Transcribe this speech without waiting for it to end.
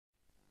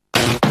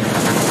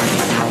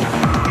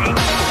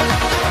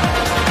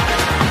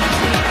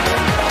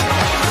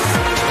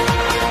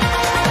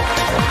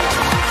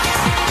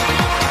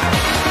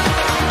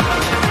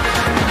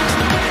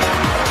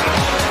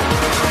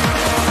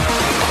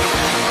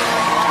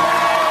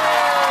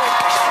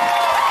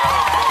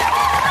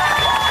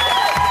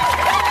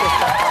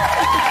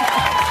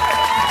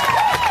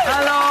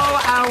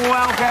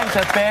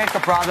to Big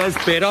Brother's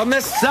Bid on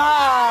the Sun!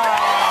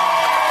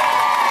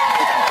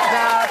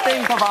 Now,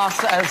 think of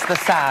us as the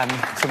Sam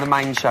to the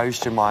main show's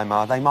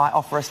Jemima. They might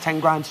offer us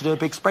 10 grand to do a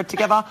big spread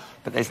together,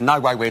 but there's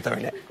no way we're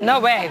doing it. No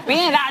way. We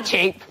ain't that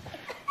cheap.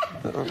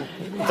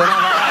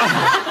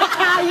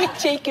 You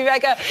cheeky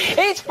beggar.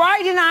 It's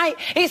Friday night,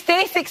 it's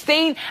day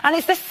 16, and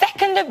it's the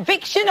second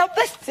eviction of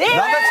the series.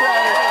 Number two.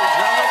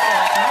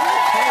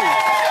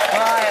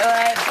 Right,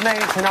 let's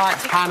meet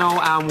tonight's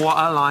panel, and what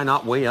a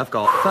lineup we have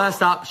got.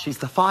 First up, she's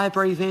the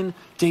fire-breathing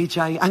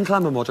DJ and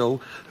glamour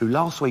model who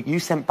last week you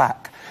sent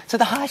back to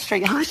the High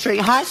Street. It's Sally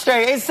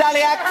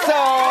Axel.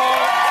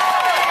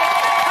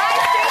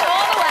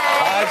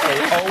 High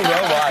Street all the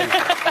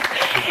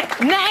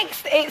way.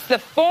 Next, it's the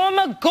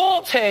former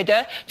goat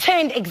herder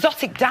turned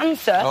exotic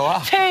dancer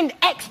turned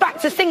X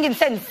Factor singing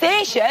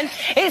sensation.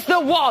 It's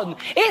the one,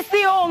 it's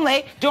the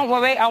only. Don't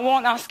worry, I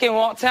won't ask him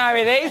what time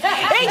it is.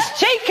 It's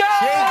Chico!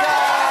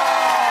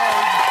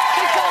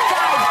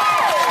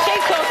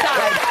 Chico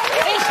time.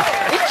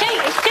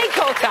 It's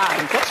Chico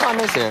time. What time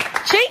is it?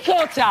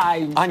 Chico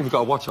time. I ain't even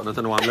got a watch on, I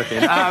don't know why I'm looking.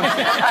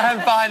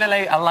 And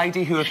finally, a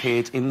lady who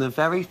appeared in the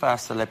very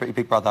first Celebrity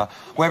Big Brother,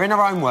 where, in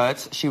her own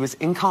words, she was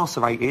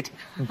incarcerated,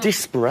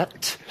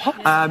 disparate,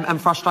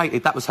 and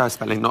frustrated. That was her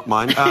spelling, not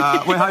mine.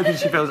 We're hoping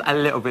she feels a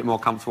little bit more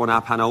comfortable on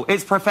our panel.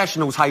 It's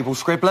professional table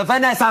scribbler,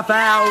 Vanessa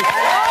Feldt.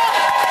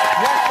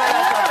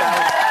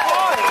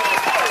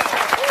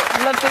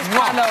 Love this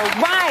panel.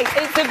 Right,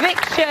 it's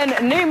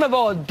eviction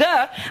numero 2,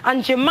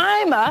 and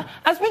Jemima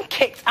has been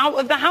kicked out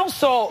of the house,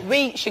 so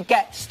we should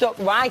get stuck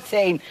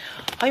writing.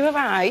 Are you all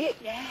right?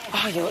 Yeah.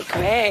 Oh, you look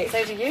great.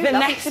 So do you.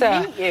 Vanessa.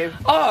 Lovely to meet you.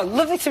 Oh,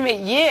 lovely to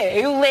meet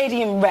you,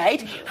 lady in red.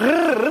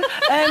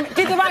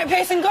 Did the right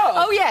person go?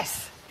 Oh,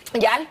 yes.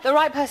 Yeah? The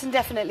right person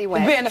definitely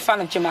went. Being a fan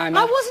of Jemima.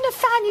 I wasn't a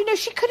fan, you know,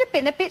 she could have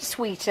been a bit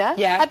sweeter,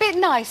 yeah, a bit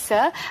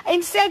nicer.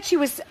 Instead, she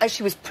was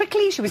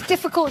prickly, she was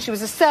difficult, she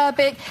was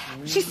acerbic.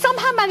 She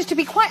somehow managed to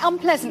be quite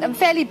unpleasant and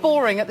fairly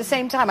boring at the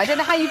same time. I don't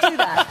know how you do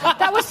that.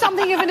 That was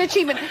something of an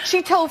achievement.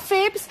 She told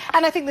fibs,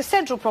 and I think the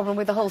central problem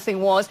with the whole thing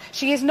was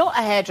she is not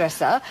a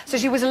hairdresser, so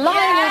she was lying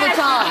all the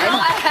time.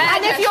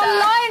 And if you're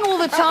lying all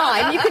the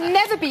time, you can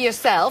never be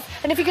yourself.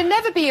 And if you can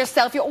never be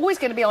yourself, you're always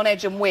going to be on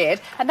edge and weird,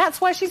 and that's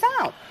why she's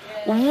out.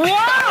 Wow!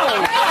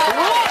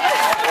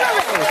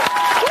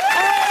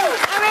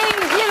 I mean,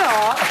 you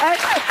know,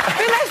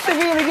 Vanessa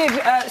really did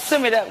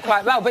sum it up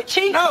quite well, but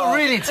Chico... Don't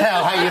really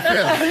tell how you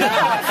feel.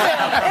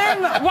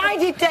 Why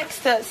did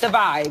Dexter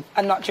survive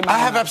and not Jemima? I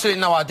have absolutely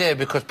no idea,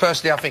 because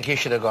personally I think he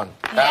should have gone.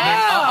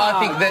 Yeah.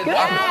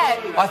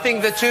 I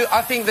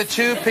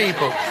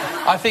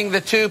think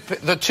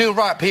the two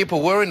right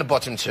people were in the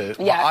bottom two.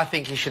 Yeah. But I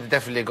think he should have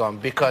definitely gone,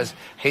 because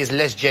he's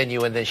less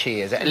genuine than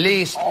she is. At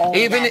least,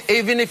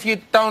 even if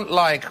you don't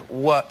like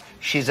what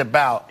she's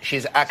about,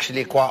 she's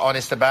actually quite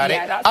honest about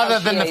it. Other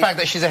than the fact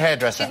that she's a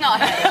hairdresser. She's not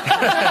a hairdresser.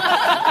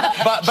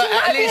 but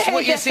at least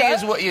what you see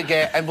is what you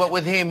get. And what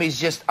with him is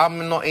just,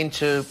 I'm not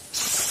into,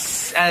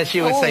 as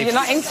she would say. You're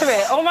not into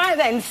it. All right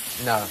then.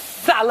 No.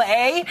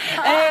 Sally,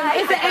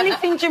 is there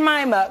anything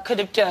Jemima could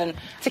have done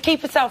to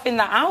keep herself in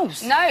that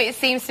house? No, it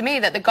seems to me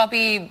that the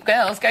gobby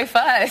girls go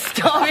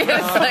first,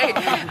 obviously.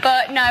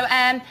 But no,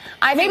 I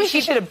maybe think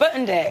she should have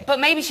buttoned it. But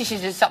maybe she should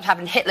have stopped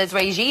having Hitler's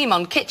regime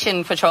on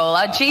kitchen patrol.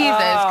 Oh, Jesus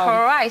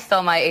Christ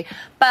almighty.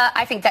 But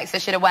I think Dexter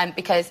should have went,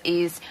 because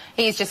he's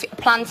just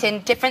planting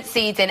different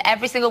seeds in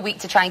every single week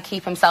to try and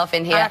keep himself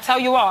in here. And I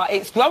tell you what,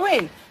 it's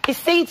growing. His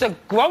seeds are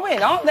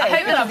growing, aren't they? I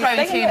hope they're not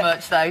growing too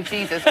much, though.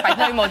 Jesus Christ,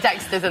 no more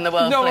Dexters in the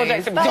world, no please. more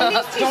Dexter.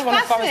 But he's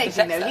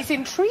fascinating, though. He's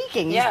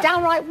intriguing. He's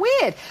downright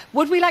weird.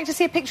 Would we like to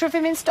see a picture of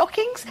him in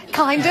stockings?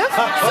 Kind of. Sort of.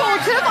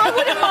 I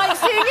wouldn't mind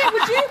seeing it,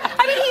 would you?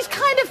 I mean, he's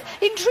kind of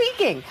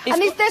intriguing. And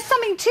there's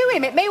something to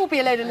him. It may all be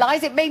a load of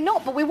lies, it may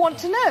not, but we want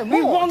to know more,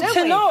 We want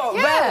to know.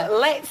 Yeah. Well,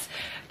 let's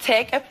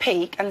take a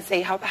peek and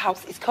see how the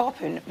house is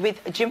coping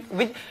with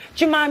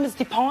Jemima's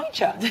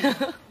departure.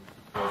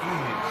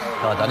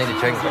 God, I need a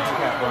drink.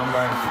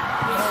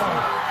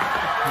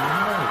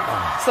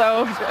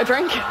 So, a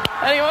drink?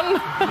 Anyone?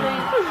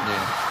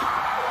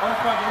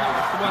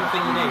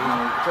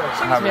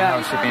 How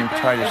she'd been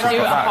portrayed as she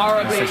got back.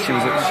 So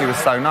she was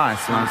so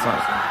nice, and I was like,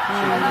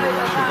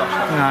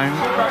 you know,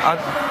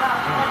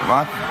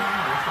 I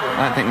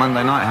don't think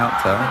Monday night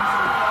helped her.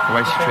 The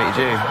way she treated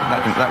you,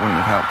 that wouldn't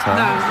have helped her.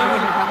 No, it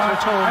wouldn't have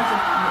helped her at all.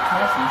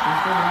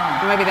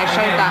 Maybe they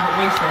showed that.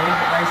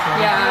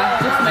 Yeah,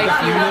 just makes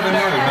you wonder.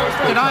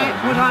 Did I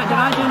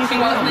do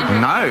anything wrong?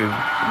 No.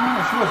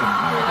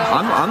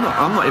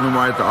 I'm not even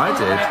worried that I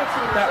did.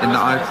 In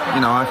that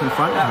I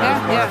confronted her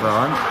and whatever.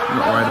 I'm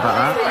not worried about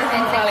that.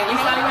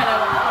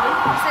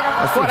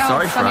 I feel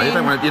sorry for her. You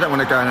don't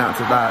want to go out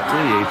to that, do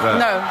you? But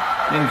no.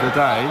 At the end of the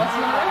day.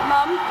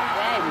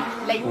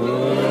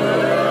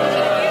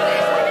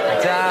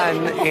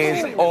 Dan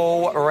is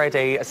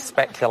already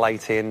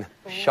speculating.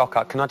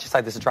 Shocker. Can I just say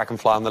there's a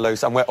dragonfly on the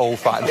loose and we're all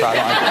fighting for our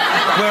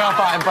lives. We're all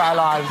fighting for our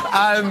lives.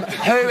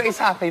 Who is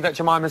happy that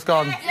Jemima's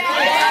gone? Oh,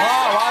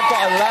 I've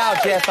got a loud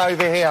yes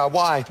over here.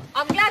 Why?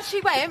 I'm glad glad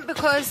she went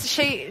because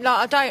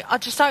I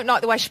just don't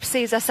like the way she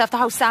perceives herself. The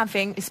whole Sam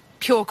thing is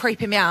pure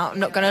creeping me out. I'm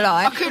not going to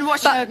lie. I couldn't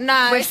watch her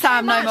with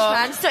Sam no more.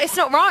 Man. It's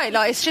not right.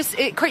 Like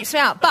it creeps me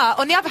out. But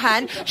on the other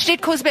hand, she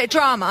did cause a bit of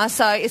drama,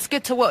 so it's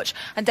good to watch.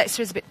 And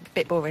Dexter is a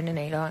bit boring, isn't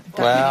he? Like,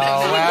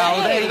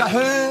 well, there you go. Who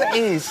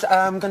is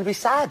going to be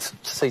sad to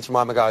see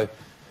Jemima go?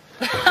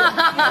 No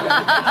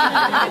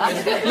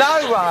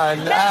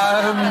one.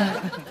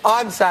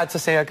 I'm sad to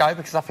see her go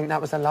because I think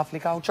that was a lovely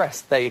gold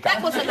dress. There you go.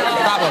 That was a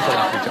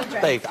lovely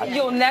dress. There you go.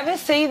 You'll never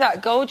see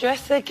that gold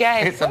dress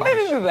again. It's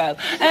amazing. Well.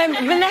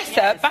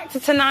 Vanessa, back to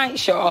Tonight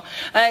Show.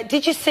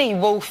 Did you see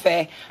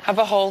Wolfie have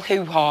a whole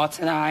hoo-ha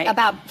tonight?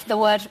 About the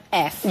word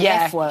F.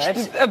 Yeah. F word.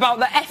 About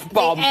the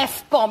F-bomb. The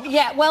F-bomb.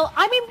 Yeah, well,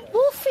 I mean,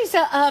 Wolfie's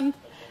a...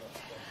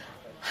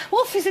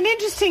 Wolfie's an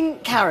interesting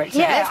character.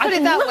 Yeah, let's put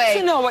it that way. I'd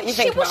love to know what you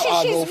think about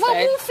our Wolfie.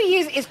 Well,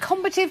 Wolfie is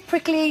combative,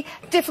 prickly,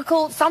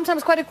 difficult,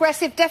 sometimes quite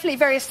aggressive, definitely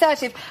very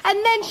assertive,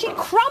 and then she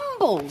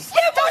crumbles.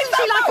 Yeah, doesn't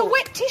she? Like a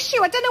wet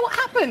tissue. I don't know what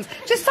happens.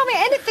 Just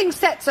anything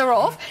sets her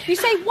off. You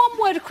say one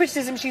word of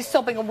criticism, she's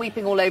sobbing and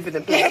weeping all over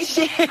the place.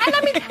 And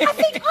I mean,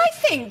 I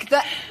think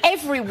that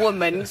every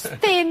woman,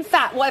 thin,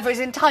 fat, whatever, is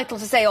entitled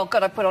to say, oh,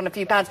 God, I put on a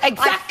few pounds.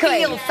 Exactly.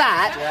 I feel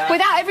fat,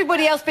 without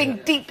everybody else being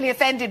deeply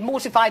offended,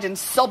 mortified and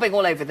sobbing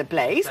all over the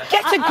place.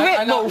 Get a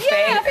grip, Wolfie.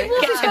 Yeah, I think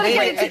Wolfie's got to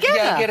get it together.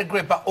 Yeah, get a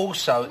grip, but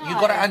also, you've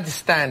got to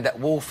understand that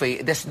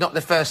Wolfie, this is not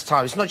the first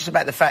time, it's not just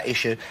about the fat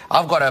issue.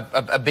 I've got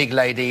a big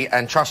lady,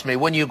 and trust me,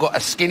 when you've got a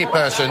skinny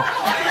person,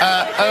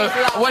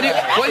 when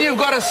you've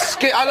got a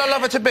skinny, I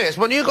love her to bits,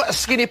 when you've got a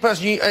skinny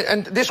person,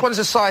 and this one's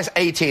a size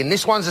 18,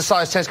 this one's a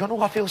size 10, it's going,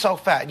 oh, I feel so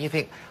fat, and you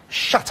think,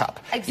 shut up.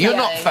 Exactly. You're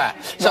not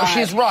fat. So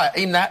she's right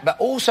in that, but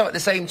also at the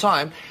same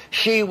time,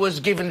 she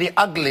was given the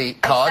ugly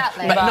card.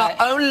 Exactly. But not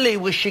only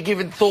was she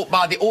given thought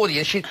by the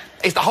audience,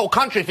 it's the whole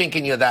country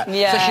thinking you're that.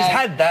 Yeah. So she's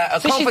had that, her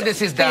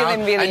confidence is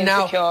down, really and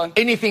now insecure.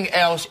 anything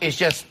else is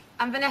just...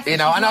 And Vanessa,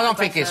 and I don't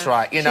think it's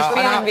right, you know.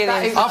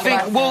 I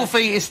think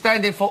Wolfie is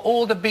standing for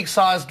all the big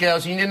size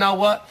girls, and you know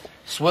what?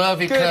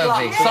 Swervy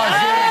curvy. Definitely.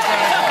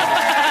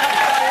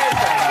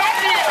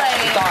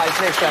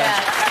 Guys, listen.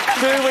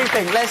 Do we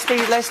think?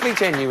 Let's be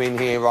genuine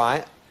here,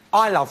 right?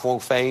 I love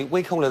Wolfie.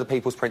 We call her the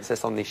People's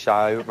Princess on this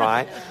show,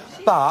 right?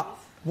 But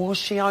was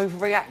she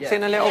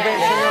overreacting a little bit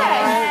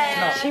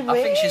tonight?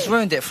 I think she's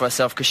ruined it for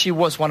herself because she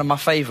was one of my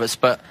favourites.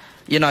 But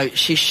you know,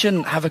 she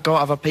shouldn't have a go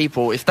at other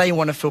people. If they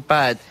want to feel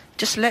bad,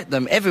 just let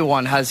them.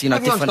 Everyone has,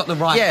 Everyone's different... got the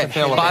right to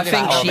feel but I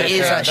think she is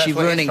Yeah, actually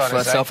ruining for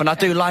herself, and I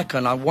do like her,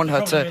 and I want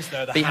her to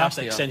be house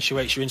happier.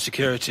 accentuates your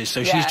insecurities,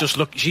 so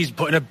she's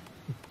putting a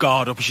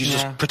guard up, and she's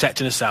just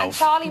protecting And herself.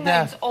 Charlie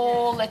moans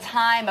all the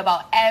time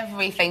about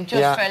everything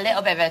just for a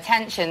little bit of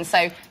attention.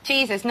 So,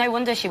 Jesus, no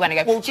wonder she went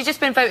to go. She's just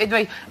been voted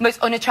the most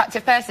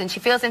unattractive person. She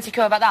feels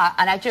insecure about that,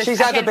 and She's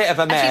had a bit of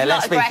a mare,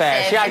 let's be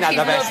fair. She ain't had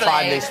the best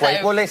time this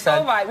week. Well, listen.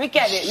 All right, we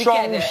get it.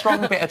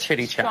 Strong bit of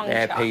chitty chat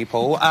there,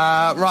 people.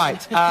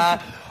 Right.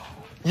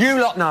 You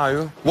lot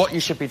know what you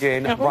should be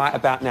doing right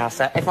about now,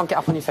 so everyone get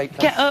up on your feet,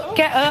 please. Get up,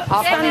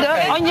 stand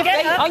up, on your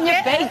feet, on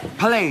your feet.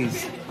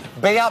 Please,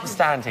 be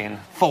upstanding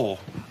for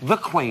the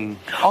Queen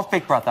of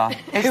Big Brother.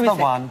 It's the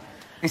one,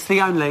 it's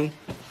the only,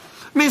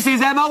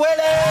 Mrs. Emma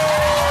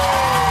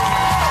Willis!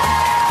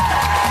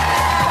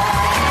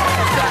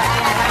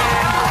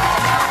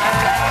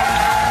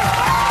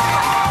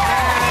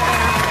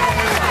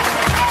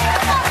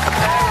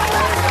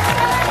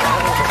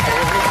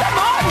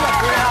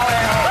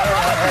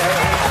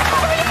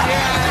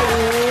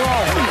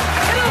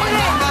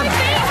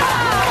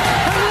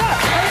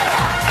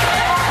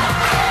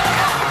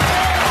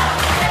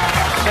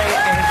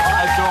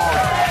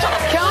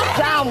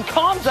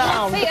 Calm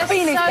down. The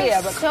Queen is here,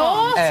 but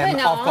calm. I've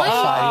got to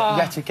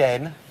say, yet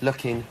again,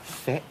 looking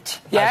fit.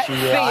 Yeah, as you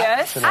are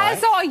fierce. tonight.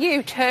 As are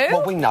you two.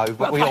 Well, we know,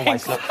 but we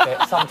always look fit.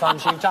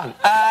 Sometimes you don't.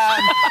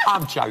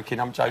 I'm joking.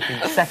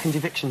 Second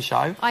eviction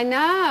show. I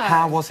know.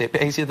 How was it? A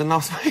bit easier than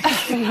last week?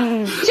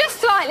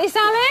 Just slightly,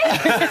 Sally.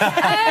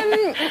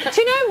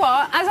 Do you know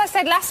what? As I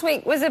said, last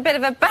week was a bit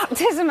of a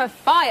baptism of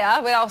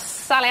fire with old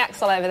Sally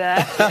Axel over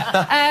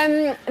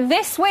there.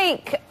 This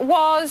week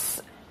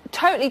was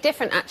totally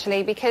different,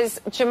 actually,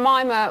 because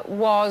Jemima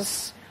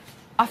was...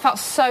 I felt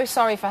so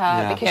sorry for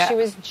her because she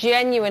was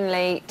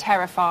genuinely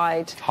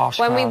terrified. Harsh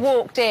when we crowd.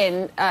 walked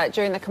in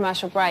during the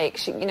commercial break,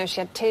 she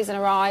had tears in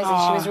her eyes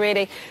and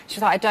she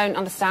was like, I don't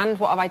understand.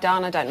 What have I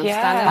done? I don't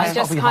understand. And I That's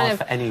just gotta be kind hard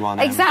of for anyone.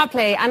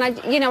 exactly. And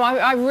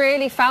I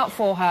really felt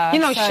for her.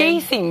 So- she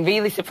seemed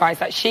really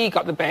surprised that she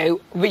got the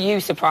boot. Were you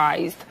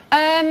surprised?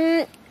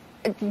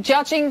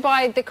 Judging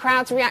by the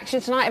crowd's reaction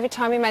tonight, every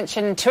time we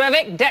mentioned to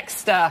evict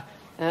Dexter.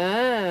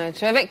 To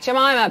evict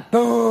Jemima.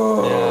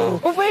 Boo!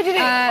 Well, where did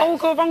it all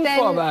go wrong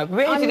for her?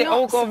 Where did it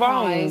all go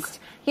wrong?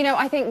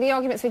 I think the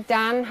arguments with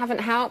Dan haven't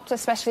helped,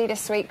 especially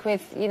this week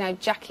with,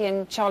 Jackie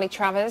and Charlie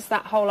Travers,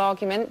 that whole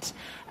argument.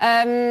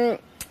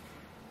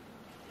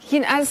 You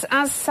know,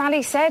 as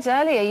Sally said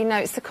earlier, you know,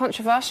 it's the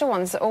controversial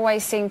ones that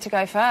always seem to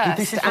go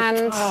first. You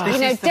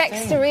know,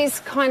 Dexter is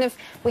kind of...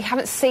 We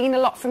haven't seen a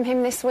lot from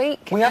him this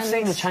week. We have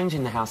seen a change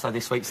in the house, though,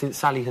 this week, since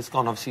Sally has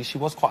gone. Obviously, she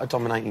was quite a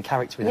dominating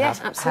character in the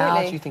house. Absolutely.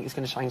 How do you think it's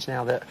going to change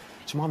now that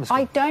Jemima's gone?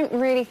 I don't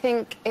really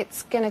think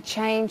it's going to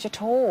change at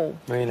all.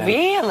 Really?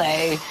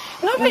 Really?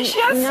 No, but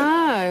she has...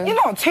 No. You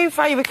know, 2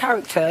 favourite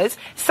characters.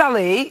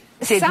 Sally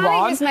did one.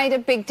 Sally has made a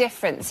big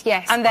difference,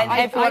 yes. And then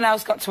everyone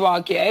else got to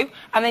argue.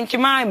 And then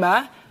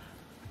Jemima...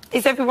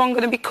 Is everyone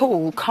going to be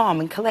cool, calm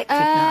and collected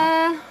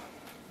now?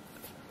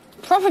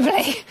 Probably.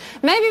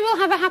 Maybe we'll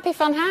have a happy,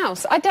 fun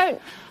house. I don't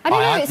know. I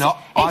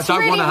don't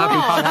really want a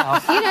happy, fun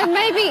house. You know,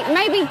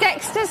 maybe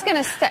Dexter's going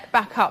to step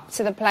back up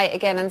to the plate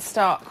again and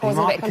start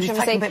causing a bit of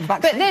controversy.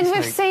 But then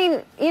we've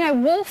seen, you know,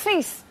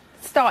 Wolfie's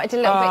started a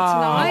little bit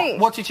tonight.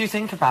 What did you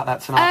think about that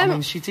tonight? I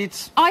mean, she did...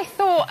 I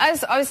thought,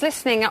 as I was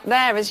listening up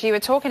there as you were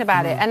talking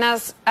about it, and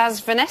as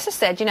Vanessa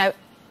said, you know,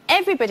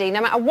 everybody,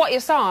 no matter what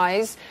your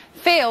size,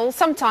 feels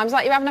sometimes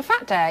like you're having a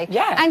fat day.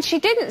 Yeah. And she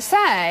didn't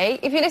say,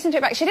 if you listen to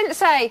it back, she didn't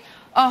say,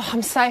 oh,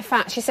 I'm so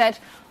fat. She said,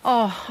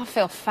 oh, I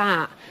feel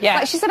fat. Yeah.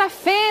 Like, she said, I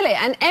feel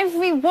it. And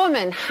every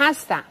woman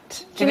has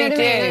that. Do you know what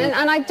I mean?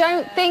 And I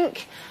don't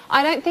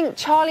think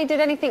Charlie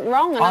did anything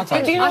wrong. And I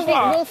think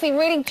Wolfie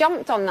really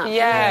jumped on that for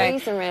no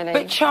reason, really.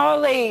 But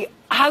Charlie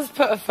has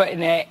put her foot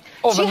in it,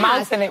 or her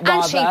mouth in it,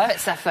 rather. And she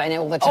puts her foot in it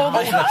all the time.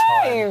 All the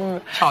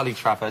time. Charlie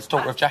Travers,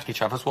 daughter of Jackie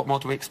Travers, what more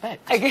do we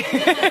expect? Do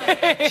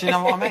you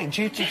know what I mean?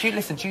 Do you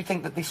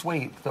think that this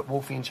week that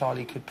Wolfie and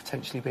Charlie could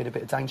potentially be in a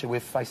bit of danger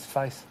with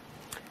face-to-face?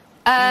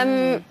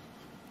 I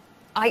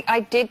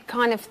did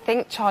kind of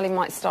think Charlie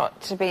might start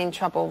to be in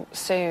trouble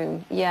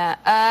soon, yeah.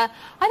 I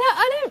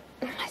don't...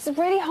 It's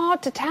really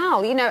hard to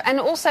tell, you know, and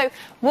also,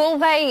 will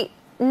they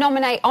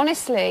nominate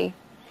honestly?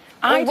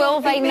 Or will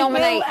they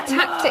nominate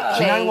tactically?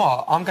 Do you know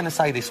what? I'm going to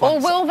say this one. Or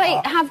will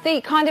they have the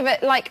kind of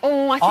like,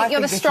 oh, I think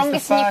you're the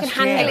strongest and you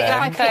can handle it if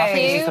I pick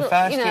you? It's the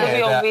first year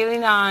that really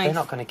nice. They're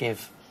not going to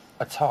give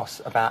a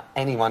toss about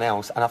anyone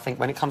else. And I think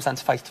when it comes down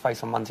to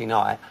face-to-face on Monday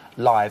night,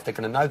 live, they're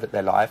going to know that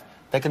they're live.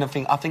 They're going to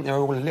think, I think they're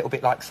all a little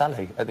bit like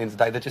Sally at the end of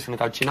the day. They're just going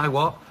to go, do you know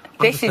what?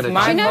 This is my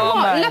moment. Do you know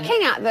what?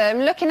 Looking at them,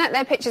 looking at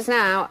their pictures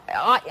now,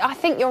 I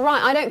think you're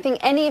right. I don't think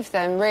any of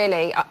them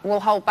really will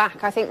hold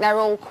back. I think they're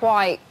all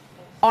quite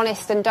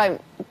honest and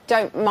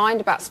don't mind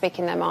about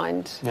speaking their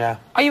mind. Yeah.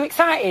 Are you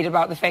excited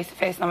about the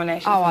face-to-face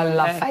nomination? Oh, I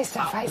love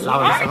face-to-face.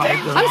 I'm so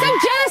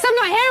jealous I'm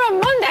not here on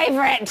Monday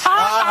for it. That's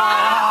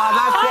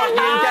what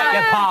you get,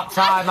 your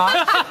part-timer.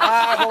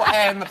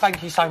 Well,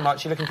 thank you so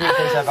much. You're looking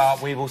beautiful as ever.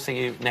 We will see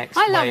you next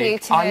week. I love you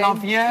too. I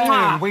love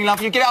you. We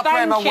love you. Get up for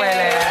Emma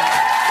Willis.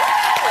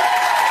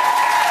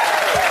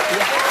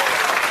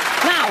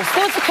 Now,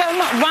 still to come,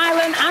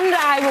 Rylan and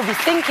I will be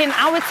sinking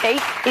our tea,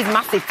 his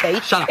massive tea,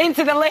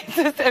 into the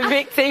latest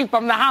evictee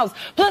from the house.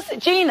 Plus,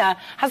 Gina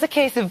has a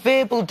case of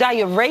verbal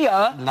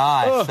diarrhea.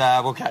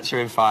 Nice. We'll catch you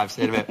in 5.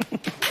 See you in a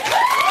bit.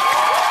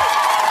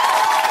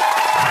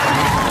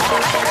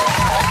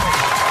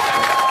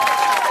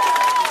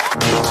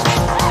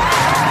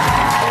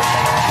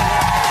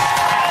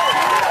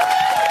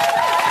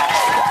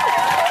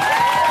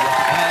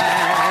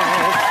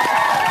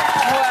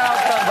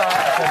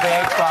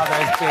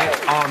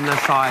 On the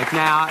side.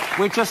 Now,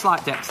 we're just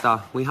like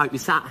Dexter. We hope you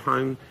sat at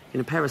home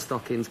in a pair of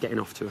stockings getting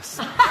off to us.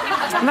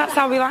 And that's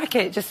how we like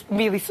it, just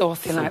really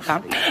saucy like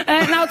that.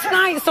 Now,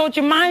 tonight saw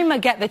Jemima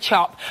get the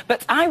chop,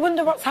 but I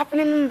wonder what's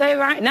happening there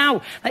right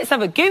now. Let's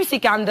have a goosey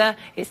gander.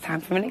 It's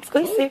time for an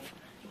exclusive.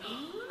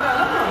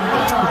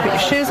 Put your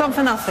shoes on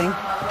for nothing. They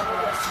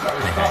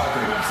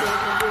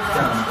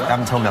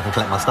haven't told me I can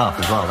collect my stuff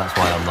as well, that's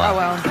why I'm like... Oh,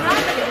 well.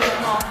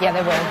 Yeah,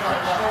 they will.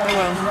 They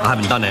will. I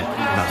haven't done it,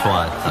 that's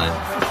why, so...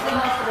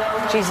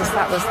 Jesus,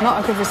 that was not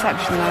a good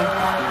reception, though.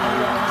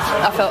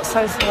 I felt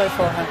so sorry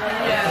for her.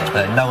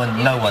 No one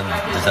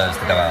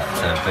deserves to go out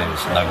to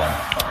booze. No one.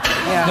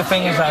 Yeah. The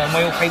thing is, and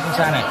we all keep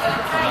saying it,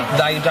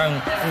 they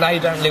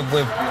don't live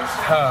with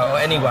her or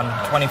anyone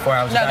 24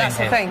 hours a day. No, that's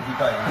the thing.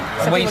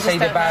 So we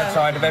see the bad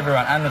side of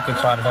everyone and the good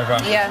side of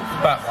everyone. Yeah.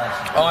 But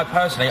I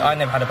personally, I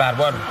never had a bad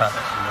word with her.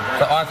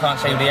 So I can't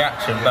see the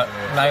action, but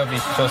they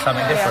obviously saw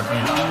something different.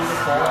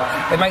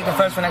 Yeah. They make the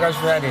first thing that goes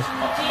through their head is,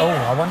 oh,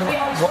 I wonder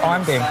what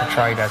I'm being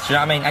portrayed as. Do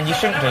you know what I mean? And you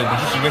shouldn't do, because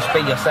you should just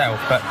be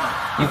yourself. But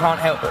you can't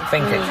help but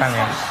think it, can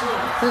you?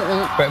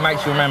 But it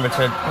makes you remember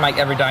to make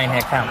every day in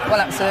here count.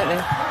 Well,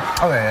 absolutely.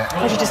 Oh, yeah.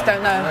 Because you just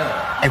don't know.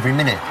 Every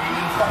minute.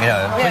 You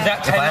know,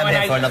 yeah. If I am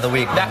here for another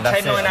week, that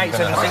 10, 9, 8,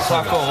 7, 6,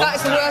 5, 4.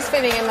 That's the worst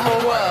feeling in the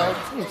whole world.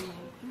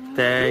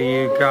 There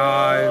you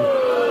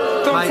go.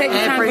 Don't take your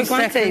every time for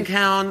second granted.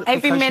 count.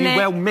 Every minute.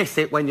 You will miss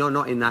it when you're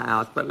not in that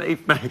house,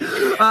 believe me.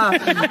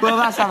 Well,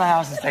 that's how the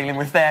house is dealing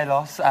with their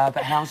loss. But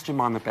how's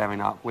Jemima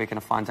bearing up? We're going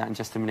to find out in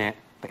just a minute.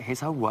 but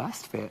here's her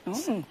worst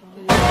bits. 15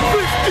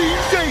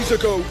 days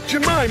ago,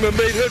 Jemima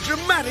made her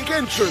dramatic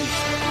entrance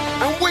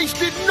and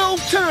wasted no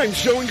time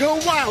showing her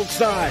wild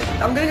side.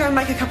 I'm going to go and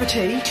make a cup of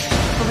tea.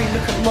 Probably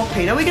look at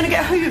mopping. Are we going to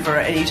get Hoover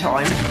at any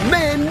time?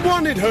 Men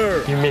wanted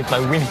her. You make my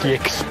winky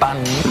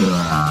expand.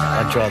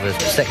 I'd rather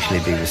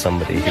sexually be with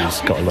somebody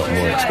who's got a lot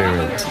more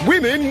experience.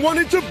 Women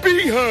wanted to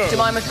be her.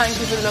 Jemima, thank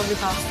you for the lovely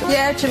pasta.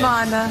 Yeah,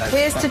 Jemima.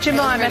 Here's to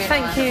Jemima.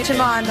 Thank you,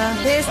 Jemima.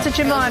 Here's to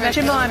Jemima.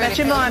 Jemima.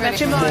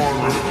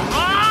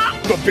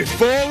 But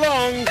before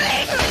long,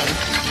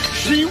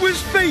 she was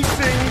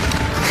facing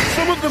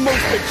some of the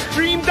most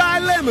extreme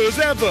dilemmas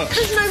ever.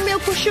 There's no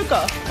milk or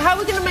sugar. How are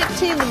we going to make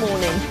tea in the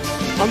morning?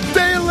 On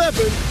day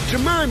 11,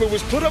 Jemima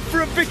was put up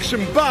for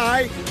eviction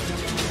by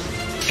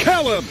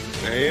Callum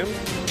and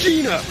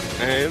Gina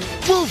and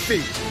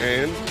Wolfie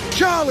and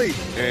Charlie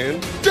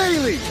and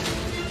Daly.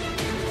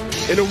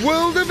 In a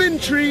world of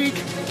intrigue,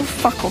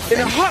 fuck off. In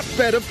a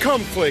hotbed of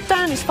conflict,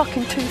 Dan is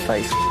fucking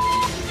two-faced.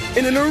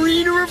 In an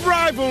arena of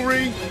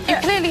rivalry. You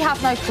clearly have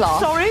no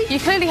class. Sorry? You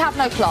clearly have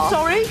no class.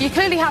 Sorry? You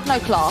clearly have no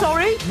class.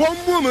 Sorry? One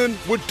woman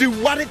would do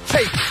what it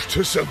takes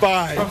to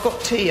survive. I've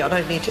got tea, I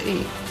don't need to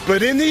eat.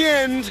 But in the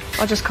end,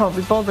 I just can't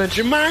be bothered.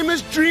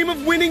 Jemima's dream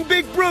of winning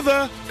Big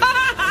Brother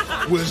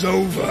was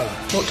over.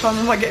 What time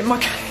am I getting my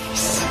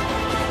case?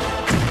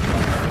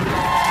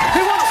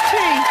 Who wants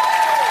tea?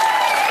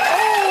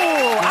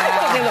 Oh, I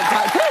thought they looked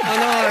quite good. I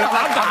know.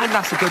 I think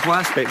that's a good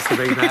worst bits to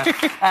be there.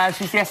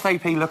 She's the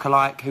SVP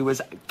lookalike who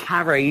was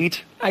carried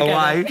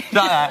away.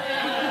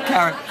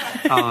 Carried.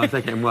 Oh,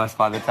 they're getting worse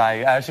by the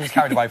day. She was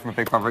carried away from a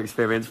Big Brother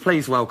experience.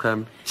 Please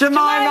welcome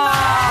Jemima!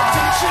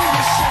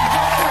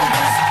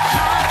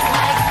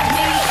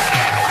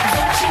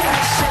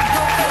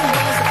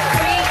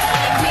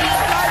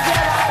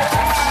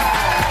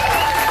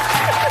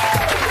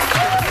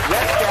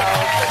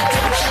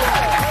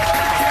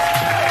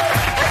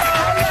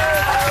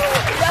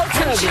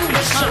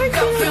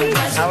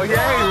 How are you?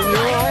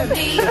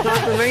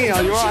 You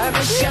alright?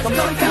 Nice to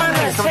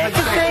meet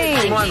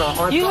you. Are you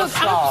alright? You look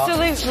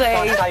absolutely...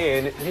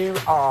 saying you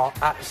are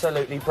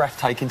absolutely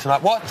breathtaking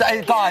tonight. What,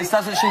 guys,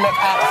 doesn't she look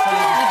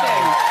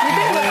absolutely...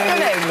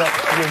 You look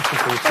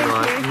beautiful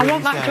tonight. I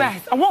want that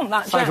dress. I want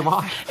that dress. So do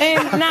I.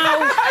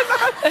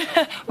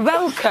 Now,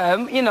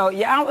 welcome. You know,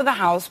 you're out of the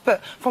house,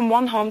 but from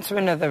one home to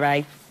another,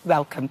 eh?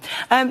 Welcome.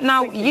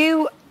 Now,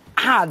 you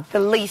had the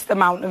least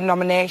amount of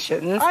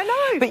nominations. I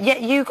know. But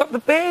yet you got the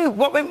boo.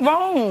 What went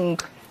wrong?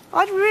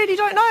 I really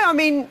don't know. I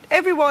mean,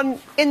 everyone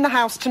in the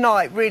house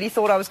tonight really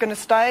thought I was going to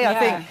stay. I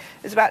think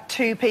there's about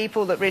 2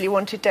 people that really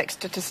wanted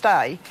Dexter to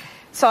stay.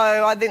 So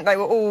I think they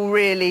were all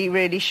really,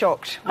 really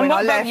shocked when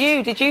I left. And what about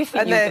you? Did you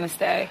think you were going to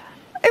stay?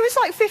 It was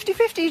like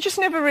 50-50. You just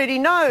never really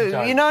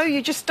know, you know?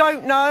 You just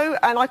don't know.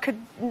 And I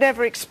could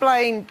never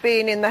explain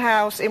being in the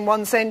house in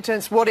one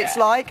sentence what it's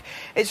like.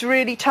 It's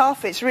really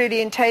tough. It's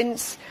really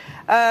intense.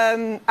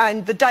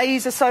 And the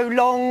days are so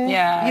long,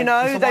 you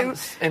know. It's a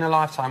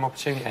once-in-a-lifetime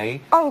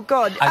opportunity. Oh,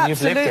 God, and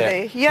absolutely. You've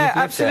lived it. Yeah,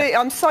 absolutely.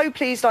 I'm so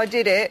pleased I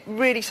did it.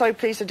 Really so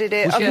pleased I did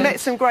it. I've met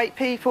some great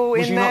people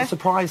in there. Was you not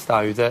surprised,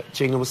 though, that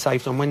Gina was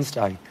saved on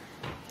Wednesday?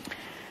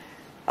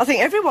 I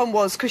think everyone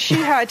was, because she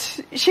had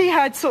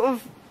sort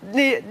of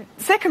the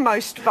second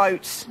most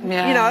votes, you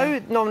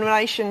know,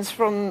 nominations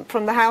from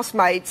the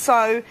housemates.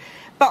 So,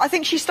 but I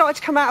think she started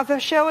to come out of her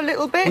shell a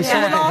little bit. We saw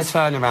a bit of a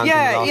turnaround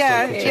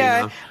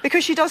in week,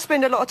 because she does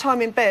spend a lot of time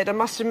in bed, I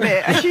must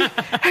admit,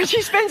 and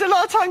she spends a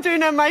lot of time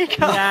doing her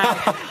makeup.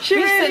 Yeah. She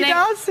really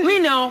does. We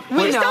know.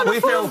 We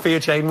feel for you,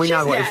 Jane. We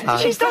know what it's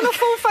like. She's done a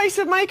full face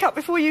of makeup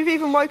before you've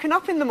even woken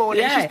up in the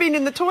morning. She's been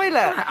in the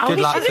toilet. Good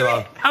luck to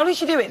her. How did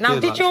she do it? Now,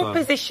 did your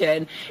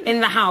position in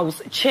the house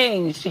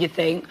change, do you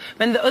think,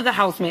 when the other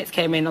housemates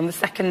came in on the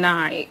second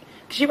night?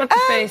 Because you had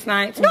the first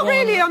night. Not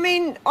really. I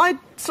mean, I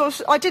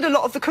did a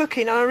lot of the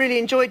cooking, and I really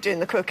enjoyed doing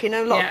the cooking,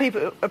 and a lot of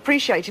people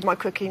appreciated my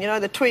cooking. You know,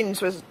 the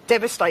twins was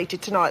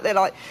devastated tonight. They're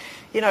like,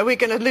 you know, we're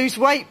going to lose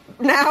weight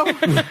now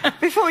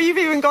before you've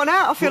even gone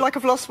out. I feel like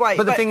I've lost weight.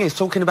 But the thing is,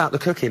 talking about the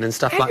cooking and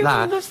stuff like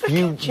that,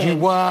 you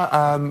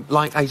were,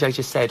 like AJ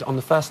just said, on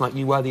the first night,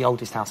 you were the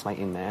oldest housemate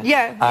in there.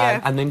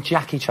 Yeah. And then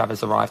Jackie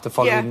Travers arrived the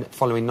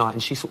following night,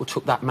 and she sort of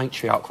took that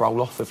matriarch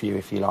role off of you,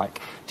 if you like.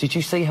 Did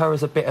you see her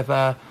as a bit of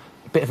a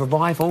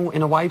rival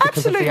in a way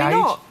because of the age?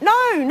 Absolutely not.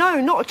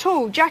 No, not at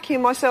all. Jackie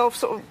and myself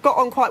sort of got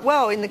on quite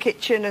well in the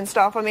kitchen and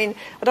stuff. I mean,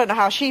 I don't know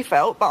how she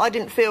felt, but I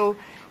didn't feel,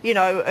 you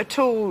know, at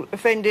all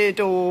offended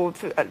or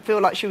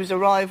feel like she was a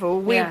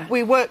rival.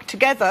 We worked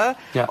together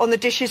on the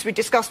dishes. We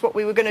discussed what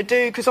we were going to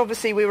do, because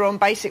obviously we were on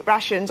basic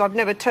rations. I've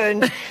never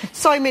turned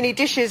so many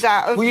dishes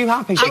out of... Were you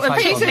happy to take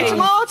peas and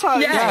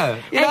tomatoes. Yeah.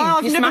 You know,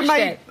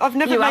 I've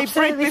never made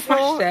bread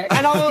before,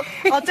 and I'll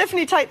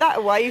definitely take that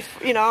away.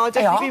 You know, I'll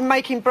definitely be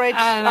making bread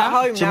at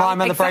home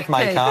Jemima, the bread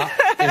maker.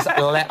 is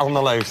let on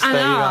the loose. I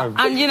There know. you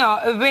go. And, you know,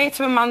 a way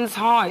to a man's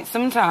heart,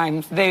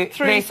 sometimes, they his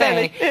say,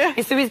 belly, yeah.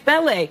 is through his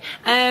belly.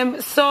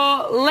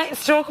 So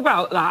let's talk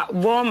about that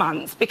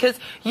romance, because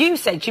you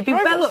said you'd be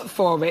well up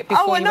for it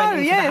before you went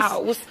into the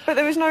house. But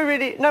there was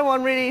no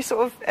one really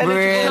sort of eligible.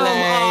 Really? Come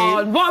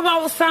on. What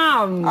about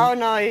Sam? Oh,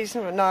 no, he's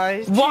too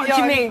What do you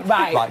young. mean?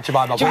 Right,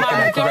 Jemima,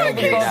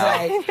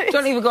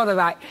 don't even go there,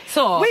 right.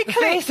 So, we the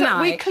first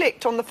night... We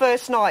clicked on the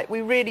first night.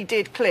 We really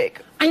did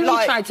click. And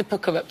you tried to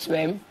pucker up to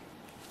him.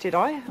 Did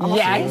I? I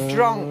must have been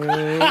drunk.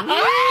 When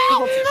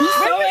was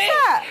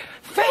that?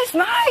 First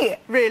night.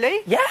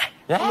 Really? Yeah.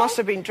 I must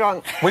have been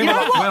drunk. We you know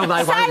will- what? will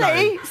they, won't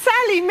they?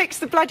 Sally mixed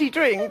the bloody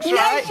drinks, Yes,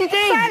 right? she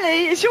did.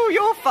 Sally, it's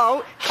your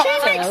fault. She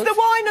Can't mixed tell. the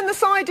wine and the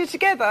cider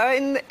together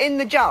in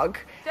the jug.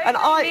 And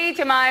I...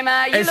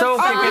 Jemima, you It's look all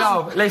fine. kicking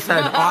off. Listen,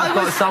 I've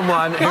got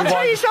someone who I'll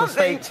tell you wants to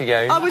something. speak to you.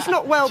 I was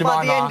not well by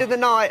the Jemima, end of the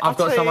night. I've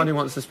got someone who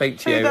wants to speak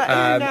to Who you.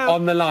 that- who now?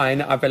 On the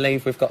line, I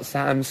believe we've got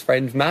Sam's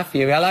friend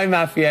Matthew. Hello,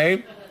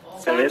 Matthew.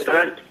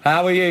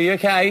 How are you? You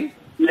okay?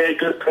 Yeah,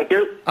 good, thank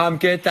you. I'm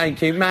good,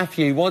 thank you.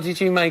 Matthew, what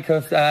did you make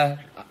of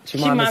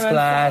Jemima's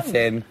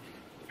flirting?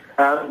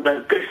 Well,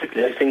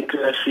 basically, I think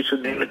she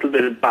should be a little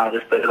bit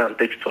embarrassed by her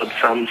antics towards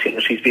Sam, seeing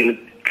as she's been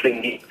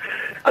clingy,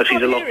 and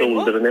she's a lot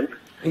older than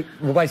him.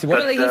 Well, basically,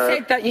 Well, he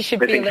said that you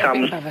should I be a think little bit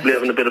Sam's embarrassed.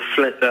 having a bit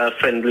of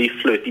friendly,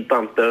 flirty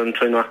banter and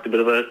trying to act a bit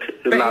of a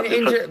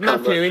lad.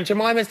 Matthew, in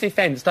Jemima's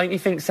defence, don't you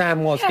think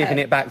Sam was giving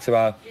it back to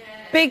her?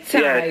 Big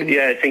time.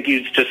 Yeah, I think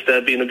he was just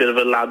being a bit of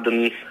a lad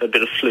and a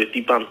bit of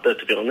flirty banter,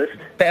 to be honest.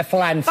 Bit of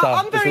flanter, But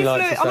I'm as we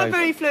like to say. I'm a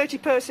very flirty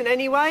person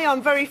anyway. I'm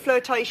a very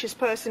flirtatious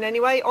person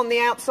anyway. On the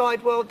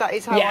outside world, that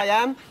is how Yeah. I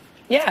am.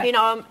 Yeah. You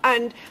know,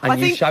 and I And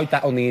you think... showed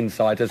that on the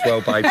inside as well,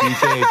 babe. You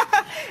did.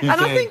 You and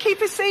did. I think he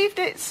perceived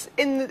it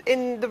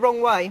in the wrong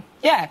way.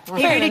 Yeah,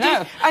 He fair really did.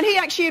 enough. And he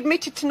actually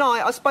admitted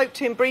tonight, I spoke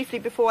to him briefly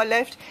before I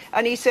left,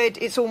 and he said,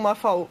 it's all my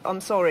fault,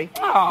 I'm sorry.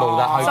 Well,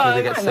 hopefully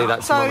they get to see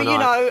that So, tomorrow you night.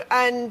 know,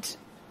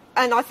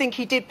 and I think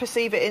he did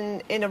perceive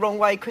it in a wrong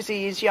way because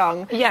he is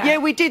young. Yeah. Yeah,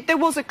 we did. There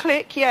was a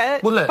click, yeah.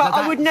 Well, look, but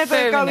that- I would never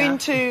fair go enough.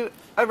 into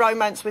a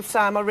romance with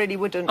Sam. I really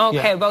wouldn't.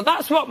 Okay, well,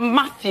 that's what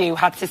Matthew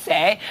had to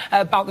say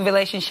about the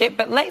relationship,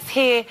 but let's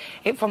hear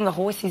it from the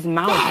horse's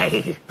mouth.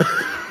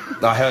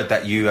 I heard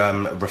that you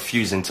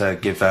refusing to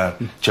give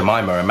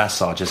Jemima a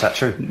massage. Is that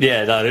true?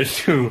 Yeah, that is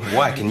true.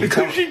 Why? Can you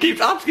tell? Because she keeps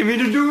asking me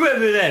to do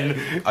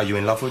everything. Are you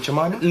in love with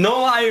Jemima?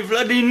 No, I'm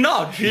bloody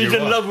not. She's You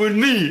in are. love with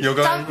me. You're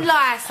going. Don't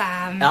lie,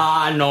 Sam.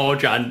 Ah, no,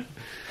 Jan.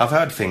 I've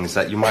heard things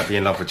that you might be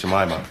in love with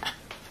Jemima.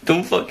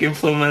 Don't fucking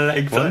pull my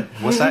legs on.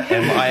 What's that?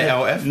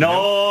 MILF?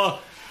 No,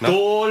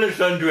 don't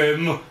listen to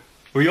him.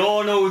 We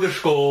all know the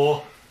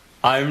score.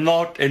 I'm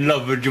not in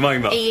love with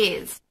Jemima. He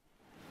is.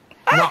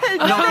 Not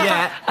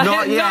yet.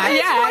 Not yet.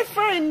 It's my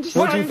friend.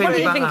 What do you think What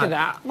do you about think that? of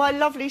that? My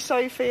lovely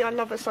Sophie, I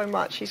love her so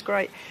much. She's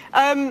great.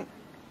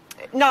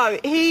 No,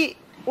 he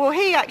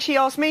actually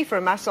asked me for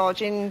a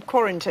massage in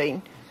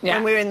quarantine. Yeah.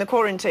 When we were in the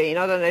quarantine.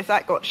 I don't know if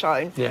that got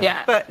shown.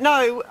 Yeah. But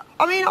no,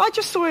 I mean, I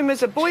just saw him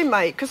as a boy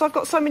mate because I've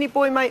got so many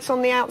boy mates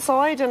on the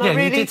outside, and Yeah, I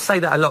really. you did say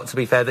that a lot, to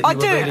be fair, that you I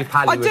were do. really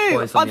pally with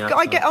boys on the I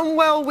outside. get on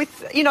well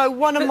with, you know,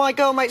 one of my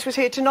girl mates was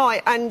here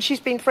tonight and she's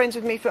been friends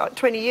with me for like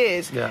 20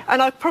 years. Yeah. And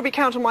I probably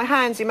count on my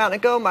hands the amount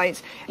of girl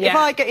mates. If Yeah.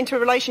 I get into a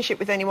relationship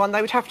with anyone, they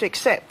would have to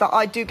accept that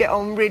I do get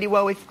on really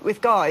well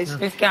with guys.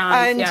 With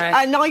guys, and, yeah.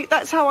 And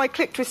that's how I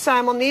clicked with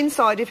Sam on the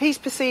inside. If he's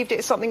perceived it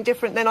as something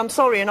different, then I'm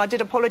sorry. And I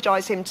did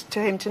apologise to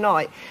him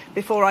tonight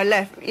before I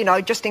left, you know,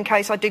 just in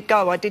case I did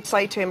go. I did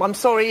say to him, I'm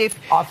sorry if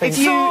you nothing's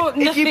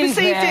perceived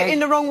there. it in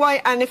the wrong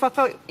way, and if I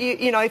felt,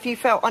 you know, if you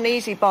felt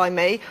uneasy by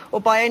me or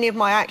by any of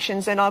my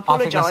actions, then I I think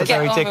apologise. that's a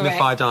very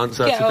dignified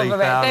answer, Get to be over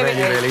fair. it. I There it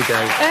really, is. really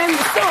do.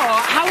 So,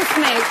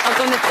 housemates are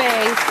going to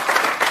face...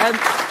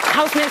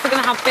 housemates are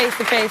going to have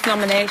face-to-face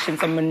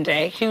nominations on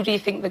Monday. Who do you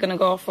think they're going to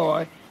go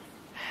for?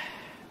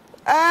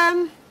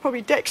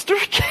 Probably Dexter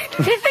again.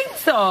 Do you think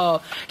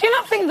so? Do you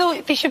not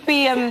think they should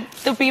be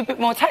they'll be a bit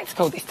more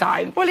tactical this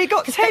time? Well, he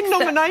got 'Cause 10 Dexter-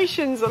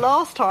 nominations the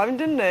last time,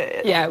 didn't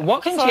it? Yeah,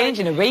 what can So, change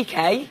in a week,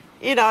 eh?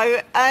 You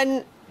know,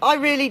 and I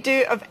really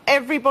do, of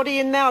everybody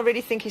in there, I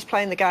really think he's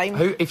playing the game.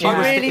 If you I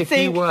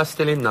were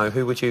still in, though,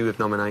 who would you have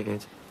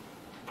nominated?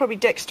 Probably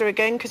Dexter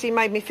again, because he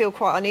made me feel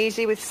quite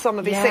uneasy with some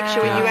of his Yeah.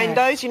 sexual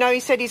innuendos. You know, he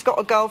said he's got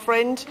a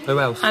girlfriend. Who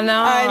else? I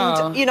know.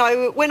 And, you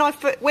know,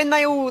 when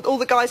they all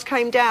the guys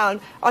came down,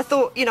 I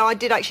thought, you know, I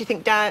did actually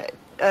think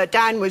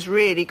Dan was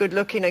really good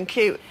looking and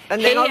cute.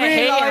 And then I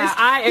Here, realised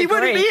I he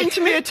wouldn't agree. be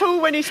into me at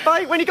all when he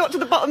spoke. When he got to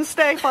the bottom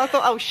step, I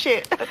thought, oh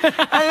shit. And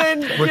then,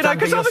 Would you know, that be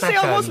because your obviously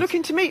I was second?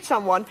 looking to meet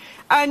someone.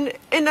 And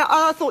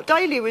I thought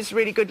Daly was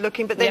really good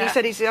looking, but then Yeah. he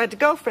said he had a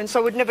girlfriend, so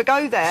I would never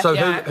go there. So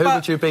Yeah. who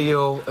But-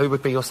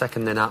 would be your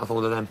second then out of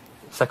all of them?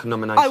 Second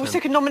nomination. I was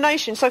second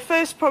nomination. So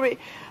first probably,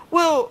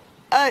 well,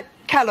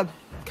 Callum.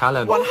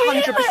 Callum.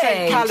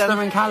 100% Callum.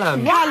 Dexter and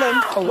Callum.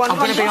 Callum, I'm going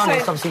to be 100%.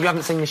 honest, obviously you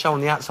haven't seen the show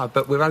on the outside,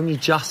 but we're only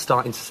just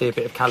starting to see a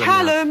bit of Callum now.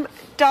 Callum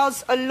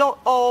does a lot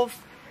of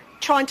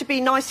trying to be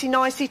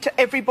nicey to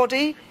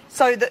everybody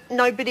so that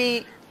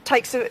nobody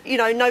takes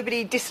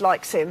nobody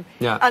dislikes him.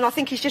 Yeah. And I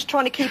think he's just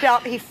trying to keep it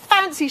up. He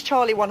fancies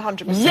Charlie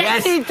 100%.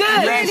 Yes, he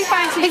does. He really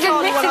fancies He's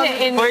Charlie 100%.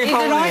 admitting it in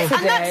his life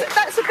And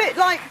that's a bit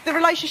like the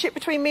relationship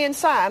between me and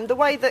Sam, the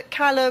way that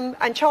Callum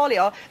and Charlie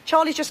are.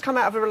 Charlie's just come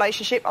out of a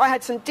relationship. I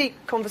had some deep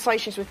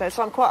conversations with her,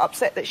 so I'm quite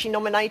upset that she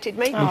nominated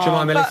me. Well,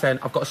 Jemima, listen,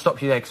 I've got to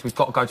stop you there because we've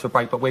got to go to a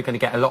break, but we're going to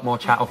get a lot more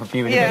chat off of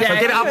you in a minute. So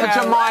get it up for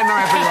Jemima,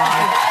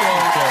 everyone.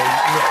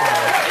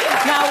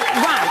 Now,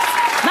 right,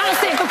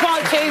 that's it for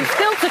part 2.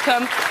 Still to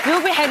come,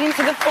 we'll be heading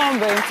to the form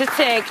room to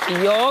take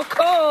your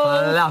call.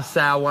 Plus,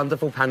 our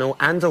wonderful panel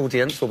and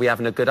audience will be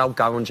having a good old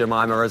go on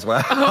Jemima as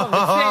well. Oh, we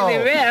certainly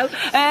will.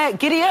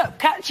 Giddy up.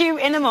 Catch you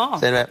in a more.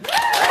 See you in a bit.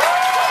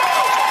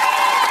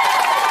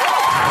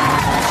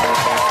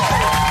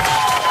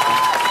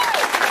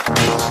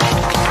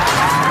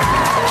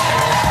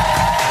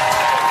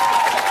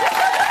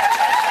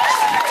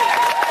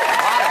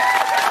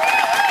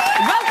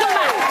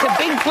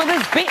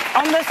 Brothers bit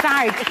on the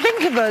side.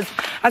 Think of us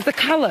as the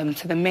Callum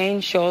to the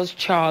main show's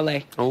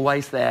Charlie.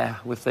 Always there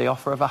with the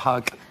offer of a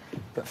hug,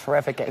 but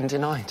forever getting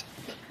denied.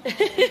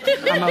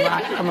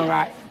 I'm all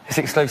right. It's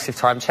exclusive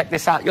time. Check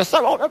this out. You're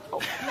so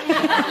honourable.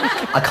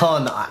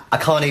 I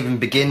can't even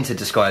begin to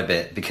describe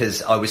it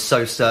because I was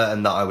so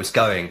certain that I was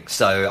going.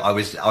 So I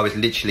was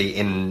literally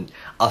in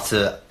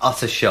utter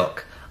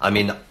shock. I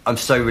mean, I'm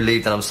so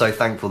relieved and I'm so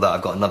thankful that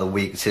I've got another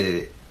week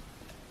to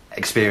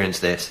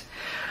experience this.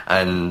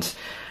 And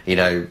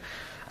and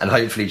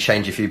hopefully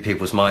change a few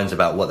people's minds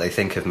about what they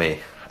think of me,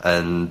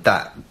 and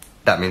that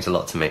means a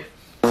lot to me.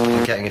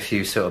 I'm getting a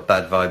few sort of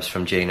bad vibes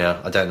from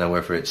Gina. I don't know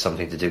whether it's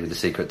something to do with the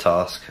secret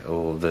task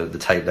or the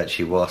tape that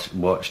she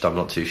watched. I'm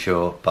not too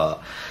sure,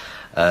 but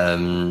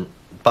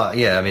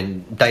yeah, I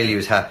mean, Daly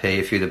was happy,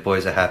 a few of the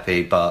boys are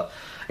happy, but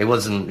it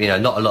wasn't,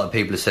 not a lot of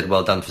people have said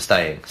well done for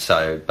staying.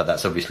 So, but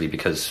that's obviously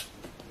because,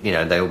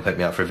 they all put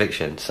me up for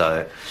eviction.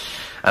 So,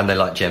 and they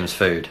like Gem's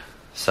food.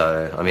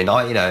 So, I mean,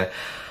 I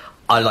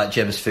like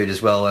Gem's food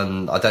as well,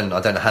 and I didn't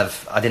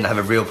have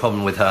a real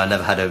problem with her. I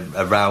never had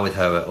a row with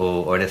her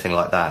or anything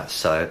like that.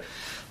 So,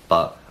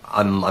 but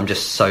I'm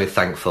just so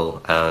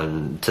thankful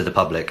to the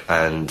public,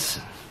 and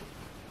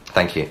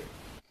thank you.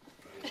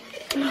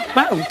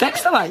 Well,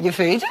 Dexter liked your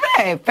food,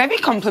 didn't he? Very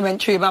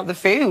complimentary about the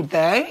food, though.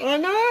 I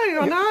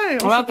know.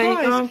 Well, there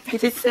you go. He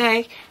did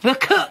say the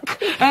cook.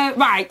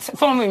 Right,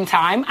 phone room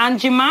time, and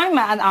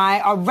Jemima and I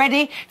are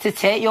ready to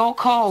take your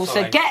call.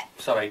 Sorry. So get.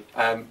 Sorry,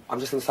 I'm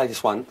just going to say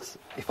this once.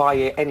 If I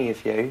hear any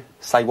of you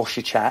say wash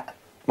your chat,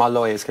 my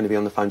lawyer's going to be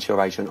on the phone to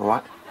your agent, all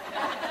right?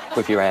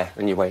 With your hair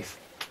and your weave.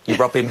 You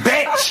robbing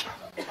bitch!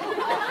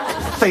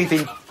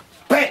 Thieving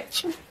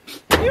bitch!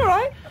 You all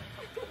right?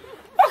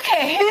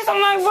 Okay, who's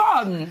on line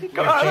one?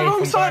 Got the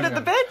wrong side of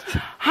the bed.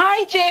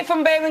 Hi, Jay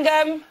from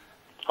Birmingham.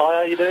 Hi,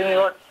 how you doing?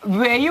 All right?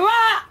 Where you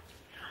at?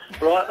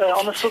 Right,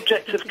 on the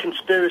subject of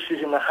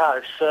conspiracies in the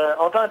house,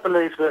 I don't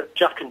believe that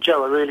Jack and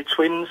Joe are really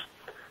twins.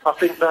 I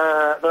think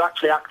they're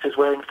actually actors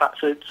wearing fat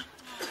suits.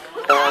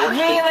 Really? Oh,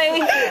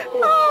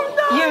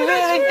 no, you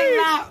really think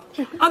that?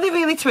 Are they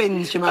really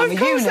twins, Jemima? Of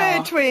course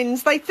they're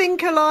twins. They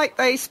think alike,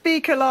 they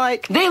speak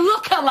alike. They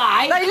look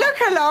alike? They look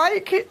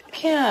alike.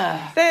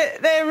 Yeah.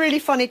 They're really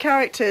funny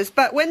characters,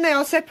 but when they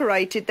are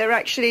separated, they're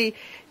actually,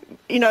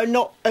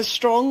 not as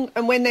strong,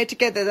 and when they're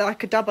together, they're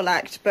like a double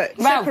act, but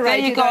well,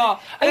 separated... there you go.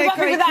 Are you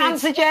happy with that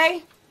answer,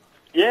 Jay?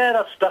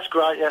 Yeah, that's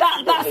great, yeah.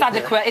 That's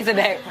adequate, isn't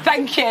it?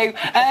 Thank you.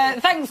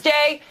 Thanks,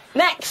 Jay.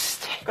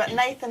 Next. Got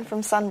Nathan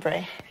from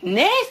Sunbury.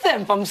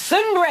 Nathan from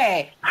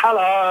Sunbury.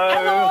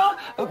 Hello.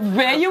 Hello.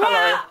 Where you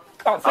at?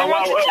 Well,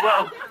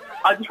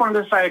 I just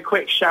wanted to say a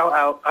quick shout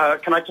out.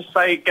 Can I just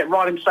get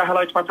right in to say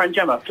hello to my friend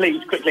Gemma,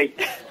 please, quickly?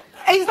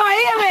 He's not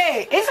here,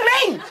 mate. It's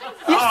me.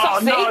 You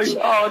sausage.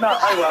 No. Oh,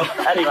 well.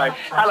 Anyway,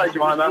 hello,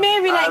 Jemima.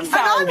 Mary next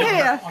time. I'm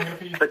here.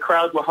 The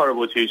crowd were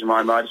horrible to you,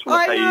 Jemima. I just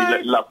want to say you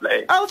look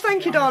lovely. Oh,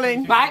 thank you,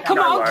 darling. Right, come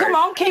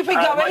on. Keep it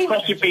going. My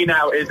question for you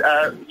now is,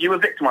 you were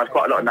victimised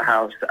quite a lot in the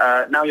house.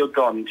 Now you're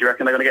gone. Do you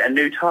reckon they're going to get a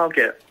new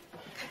target?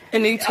 A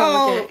new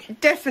target? Oh,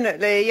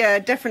 definitely, yeah,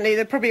 definitely.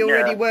 They're probably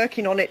already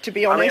working on it, to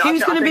be honest.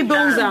 Who's going to be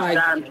bullseye?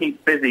 Dan keeps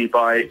busy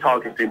by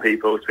targeting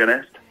people, to be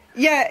honest.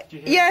 Yeah,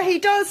 he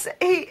does.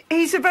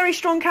 He's a very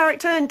strong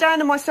character, and Dan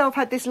and myself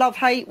had this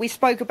love-hate. We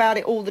spoke about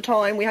it all the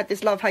time. We had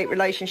this love-hate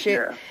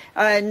relationship,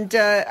 and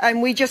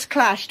we just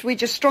clashed. We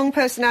just strong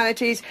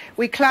personalities.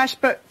 We clashed,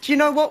 but do you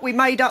know what? We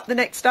made up the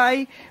next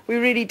day. We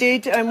really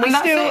did, and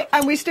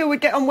we still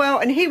would get on well.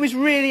 And he was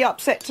really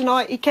upset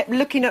tonight. He kept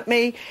looking at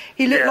me.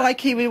 He looked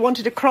like he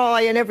wanted to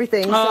cry and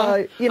everything. So All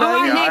right,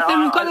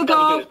 Nathan, we've got to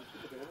go.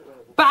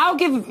 But I'll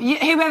give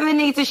whoever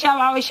needs a shout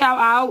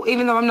out,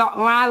 even though I'm not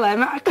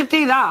Rylan. I could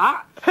do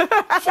that.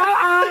 Shout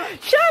out.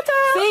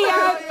 See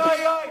ya.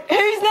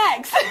 Who's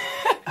next?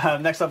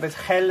 Next up is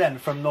Helen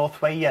from North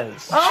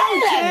Wales.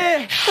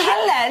 Helen.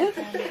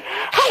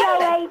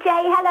 Hello, AJ.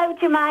 Hello,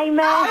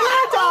 Jemima.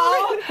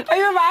 Hello. Are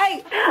you all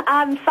right?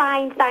 I'm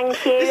fine,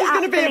 thank you. This is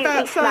going to be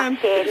about Sam.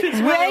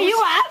 Where are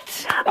you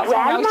at? Where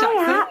am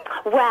I at?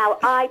 Well,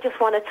 I just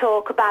want to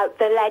talk about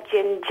the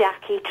legend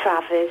Jackie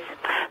Travers.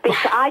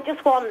 because I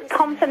just want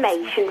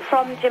confirmation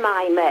from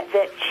Jemima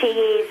that she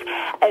is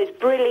as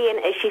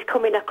brilliant as she's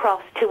coming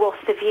across to us,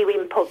 the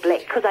viewing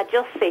public, because I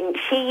just think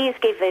she is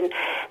giving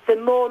the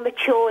more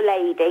mature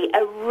lady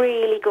a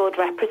really good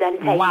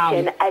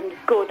representation and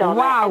good on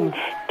it.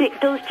 And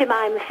does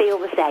Jemima feel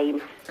the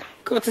same?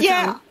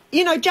 Yeah.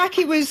 You know,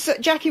 Jackie was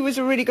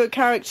a really good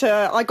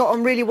character. I got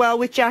on really well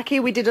with Jackie.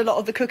 We did a lot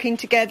of the cooking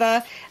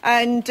together,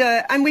 and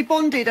we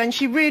bonded. And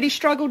she really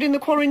struggled in the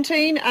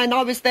quarantine, and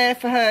I was there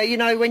for her. You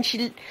know, when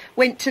she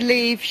went to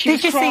leave, she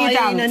was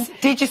crying.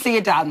 Did you see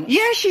her dance?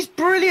 Yeah, she's a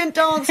brilliant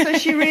dancer.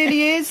 She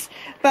really is.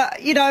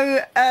 But you know.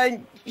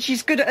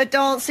 She's good at her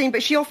dancing,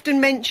 but she often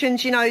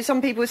mentions, you know,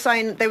 some people were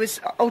saying there was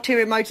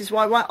ulterior motives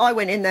why I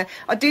went in there.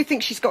 I do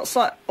think she's got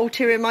some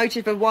ulterior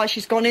motive of why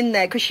she's gone in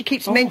there, because she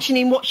keeps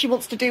mentioning what she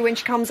wants to do when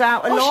she comes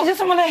out a lot. She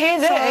doesn't want to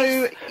hear this.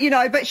 So, you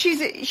know, but she's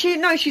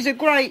a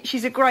great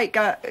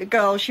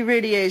girl. She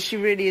really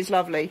is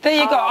lovely.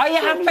 There you go. Are you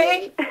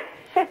happy?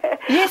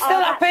 You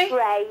still happy?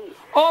 Great.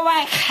 All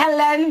right,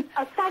 Helen.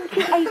 Oh, thank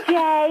you,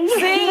 AJ.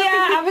 See ya.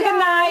 Have a good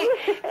night.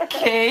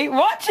 Keep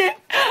watching.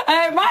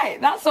 Right,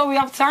 that's all we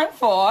have time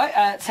for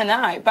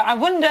tonight. But I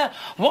wonder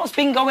what's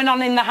been going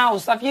on in the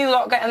house. Have you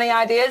lot got any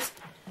ideas?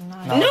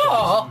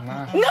 No.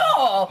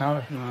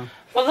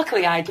 Well,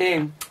 luckily I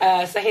do.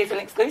 So here's an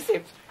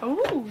exclusive.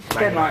 Ooh.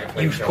 Good night.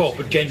 You was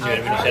proper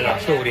genuine when you said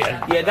that story.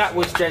 Yeah, that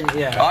was genuine.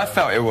 Yeah. I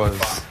felt it was.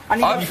 You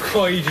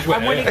just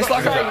went. It's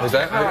like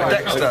Dexter.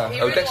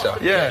 Oh, Dexter.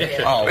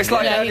 Yeah. Oh, it's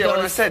like earlier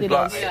when I said,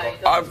 like,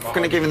 I'm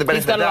going to give him the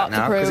benefit of the doubt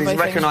now because he's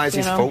recognised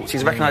his faults,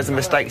 he's recognised the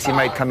mistakes he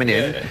made coming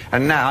in,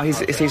 and now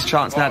it's his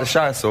chance now to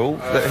show us all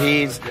that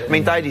he's. I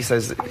mean, Daddy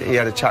says he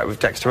had a chat with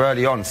Dexter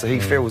early on, so he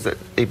feels that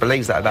he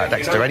believes that about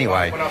Dexter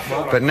anyway.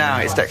 But now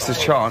it's Dexter's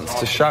chance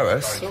to show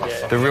us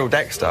the real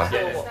Dexter.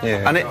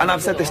 Yeah. And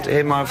I've said this to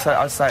him.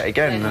 I'll say it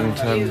again, and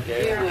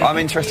I'm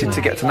interested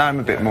to get to know him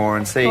a bit more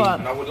and see how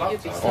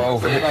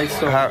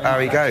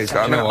he goes.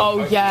 I mean,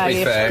 oh yeah,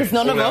 because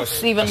none of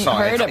us even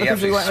heard it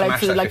because we weren't allowed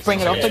to like bring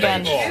it up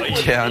again.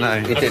 Yeah, I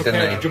know. He did,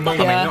 didn't he?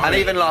 Yeah. And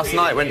even last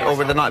night,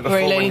 or the night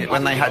before,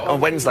 when they had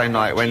on Wednesday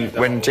night,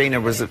 when Gina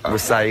was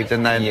saved,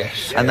 and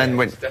then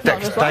when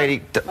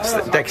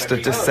Dexter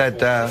just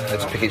said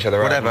let's pick each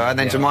other whatever, and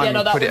then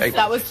Jemima pitted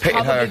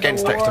her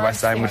against Dexter by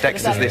saying, well,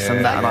 Dexter's this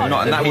and that, and I'm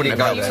not, and that wouldn't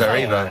have helped her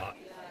either.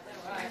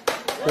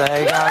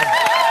 There you go.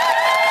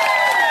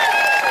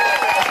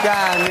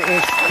 Dan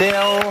is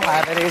still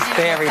having his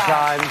theory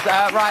times.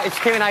 Right, it's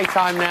Q&A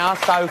time now.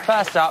 So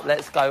first up,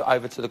 let's go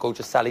over to the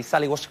gorgeous Sally.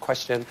 Sally, what's your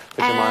question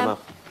for Jemima?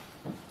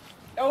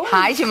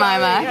 Hi,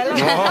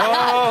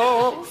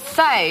 Jemima.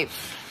 So,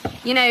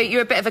 you know,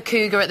 you're a bit of a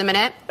cougar at the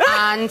minute,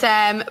 and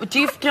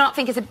do you not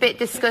think it's a bit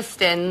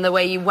disgusting the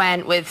way you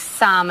went with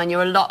Sam and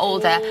you're a lot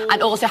older,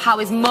 and also how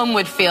his mum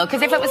would feel?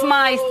 Because if it was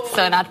my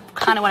son, I'd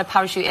kind of want to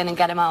parachute in and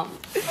get him out.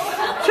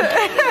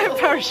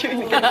 Parachute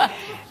in.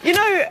 You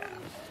know,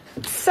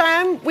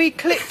 Sam, we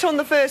clicked on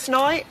the first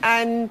night,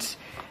 and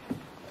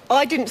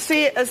I didn't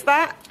see it as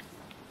that.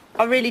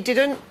 I really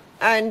didn't.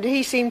 And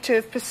he seemed to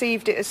have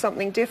perceived it as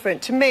something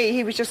different. To me,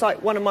 he was just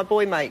like one of my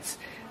boy mates,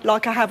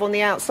 like I have on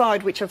the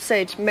outside, which I've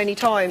said many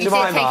times. You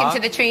did take him to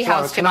the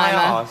treehouse,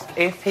 Jemima.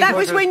 That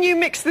was when you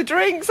mixed the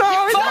drinks.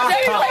 Stop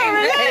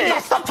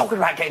talking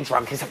about getting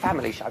drunk. It's a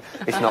family show.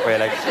 It's not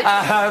really.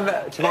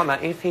 Jemima,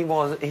 if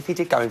he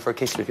did go in for a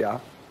kiss with you,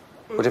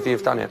 would you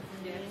have done it?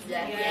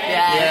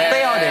 Yeah.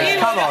 Be honest,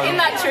 come on. In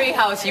that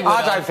treehouse you would.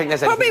 I don't think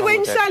there's anything Probably when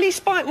wrong with Sally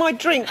spiked my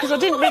drink, because I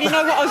didn't really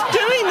know what I was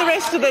doing the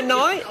rest of the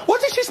night. What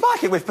did she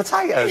spike it with?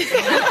 Potatoes?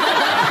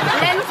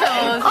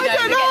 Lentils. I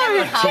don't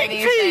know.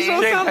 Chickpeas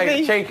or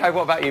something. Chico,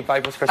 what about you,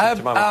 babe? What's question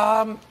to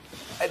Mum?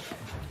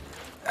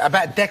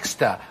 About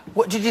Dexter,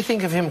 what did you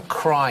think of him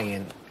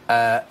crying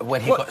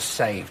when he got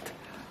saved?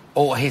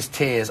 Or his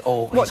tears,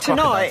 or his what,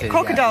 tonight?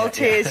 Crocodile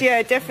tears, tears,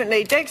 yeah,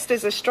 definitely.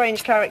 Dexter's a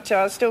strange character.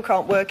 I still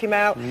can't work him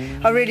out.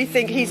 I really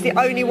think he's the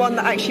only one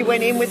that actually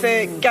went in with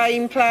a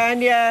game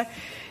plan, yeah.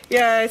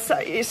 Yeah,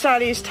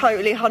 Sally is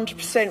totally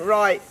 100%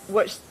 right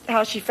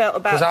how she felt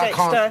about Dexter.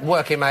 Because I can't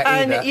work him out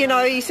either. And, you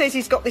know, he says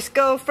he's got this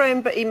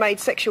girlfriend, but he made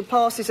sexual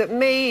passes at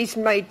me. He's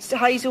made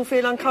Hazel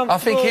feel uncomfortable. I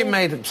think he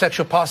made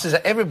sexual passes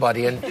at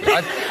everybody. And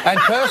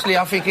personally,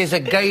 I think he's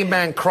a gay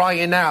man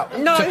crying out to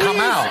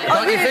come out.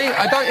 Don't you think?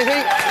 Don't you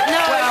think?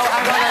 No. Well,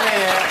 hang on a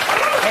minute.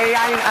 He ain't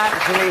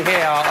actually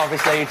here,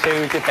 obviously,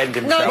 to defend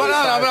himself. No,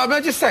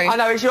 I'm just saying. I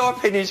know, it's your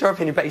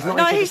opinion, but he's not.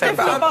 No, he's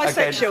definitely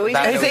bisexual.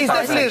 He's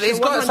definitely, he's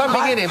got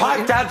something in him.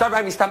 Hi, Dad, don't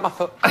make me stamp my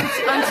foot. On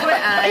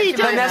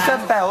Twitter. Vanessa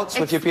Feltz,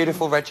 with your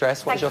beautiful red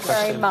dress, what's your question?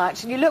 Thank you very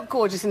much. You look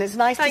gorgeous, and it's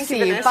nice to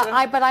see you.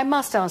 But I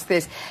must ask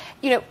this.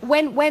 You know,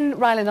 when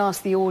Rylan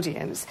asked the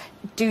audience,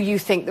 do you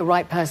think the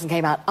right person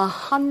came out?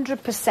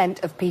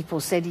 100% of people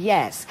said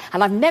yes.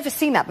 And I've never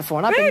seen that before.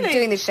 And I've been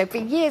doing this show for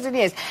years and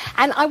years.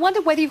 And I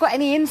wonder whether you've got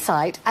any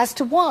insight as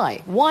to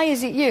why. Why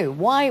is it you?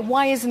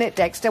 Why isn't it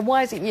Dexter?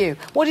 Why is it you?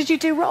 What did you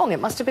do wrong? It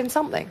must have been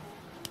something.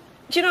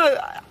 Do you know,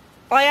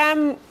 I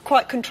am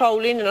quite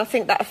controlling, and I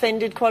think that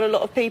offended quite a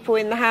lot of people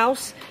in the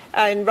house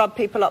and rubbed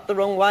people up the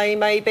wrong way,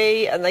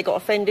 maybe, and they got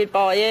offended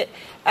by it.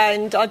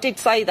 And I did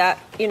say that,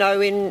 you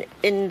know, in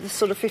the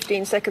sort of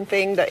 15-second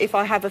thing, that if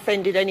I have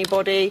offended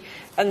anybody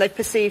and they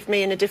perceived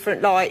me in a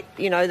different light,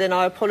 you know, then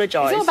I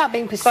apologise. It's not about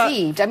being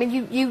perceived. I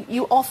mean,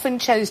 you often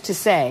chose to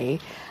say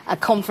a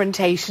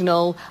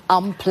confrontational,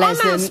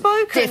 unpleasant, I'm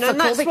outspoken, difficult... and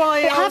that's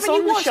why I was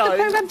on the show. Haven't you watched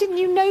the programme? Didn't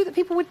you know that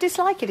people would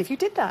dislike it if you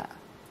did that?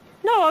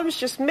 No, I was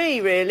just me,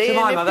 really.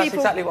 Jemima, that's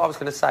exactly what I was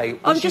going to say.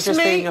 Was you just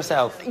being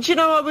yourself? Do you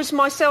know, I was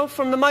myself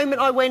from the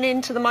moment I went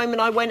in to the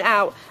moment I went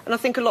out, and I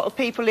think a lot of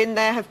people in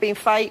there have been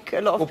fake.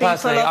 A lot of people... Well,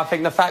 personally, I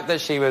think the fact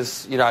that she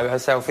was, you know,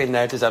 herself in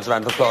there deserves a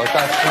round of applause.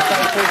 Don't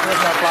treat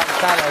herself like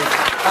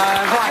Sally.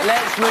 Right,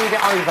 let's move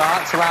it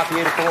over to our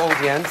beautiful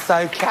audience.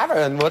 So,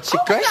 Karen, what's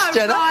your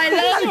question?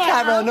 Hello,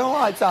 Karen. All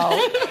right, doll.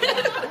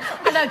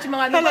 Hello,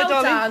 Jemima. Hello, well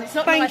darling. done. It's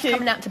not Thank nice you.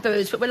 coming out to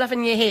booze, but we're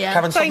loving you here.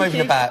 Karen, stop moving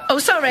the bat. Oh,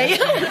 sorry.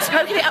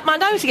 Smoking it up my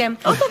nose again.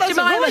 I thought that was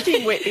a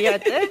riding whip you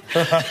had there.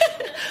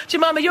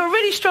 Jemima, you're a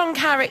really strong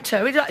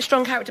character, really like a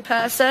strong character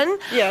person.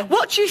 Yeah.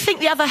 What do you think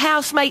the other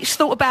housemates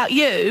thought about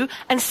you?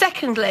 And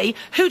secondly,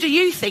 who do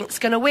you think's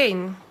going to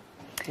win?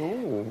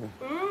 Ooh.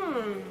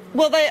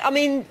 Well, I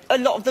mean, a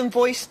lot of them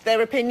voiced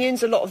their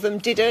opinions, a lot of them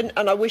didn't,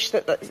 and I wish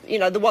that, you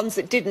know, the ones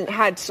that didn't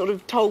had sort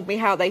of told me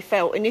how they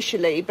felt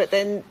initially, but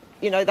then,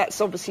 you know,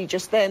 that's obviously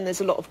just them. There's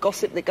a lot of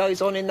gossip that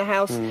goes on in the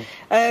house.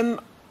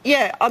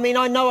 Yeah, I mean,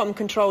 I know I'm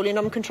controlling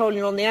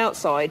on the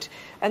outside,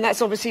 and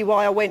that's obviously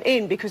why I went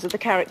in, because of the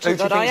character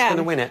that I am. Who do you think's going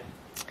to win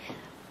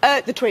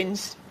it? The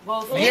twins.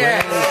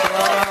 Yes.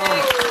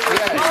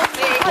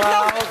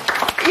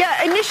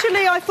 Yeah,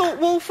 initially I thought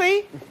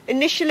Wolfie.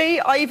 Initially,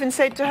 I even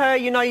said to her,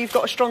 you know, you've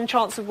got a strong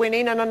chance of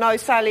winning, and I know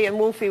Sally and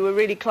Wolfie were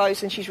really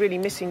close, and she's really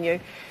missing you.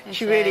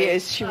 She really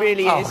is. She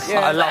really is.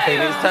 Yeah. I love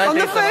him. On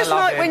the first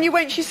night when you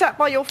went, she sat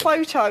by your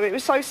photo. It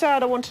was so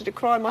sad. I wanted to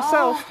cry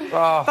myself.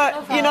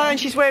 But you know, and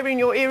she's wearing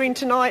your earring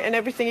tonight and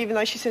everything, even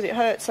though she says it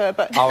hurts her.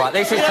 But all right,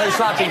 this is too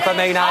sludgy for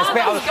me now.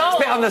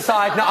 Spit on the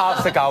side, not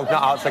answer gold,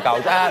 not answer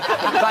gold.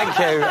 Thank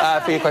you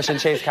for your question.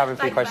 Cheers, Karen,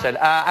 for your question.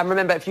 And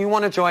remember, if you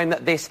want to join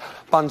this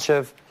bunch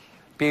of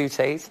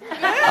beauties.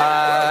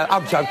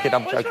 I'm joking,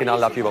 I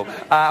love you all.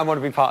 I want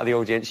to be part of the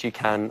audience, you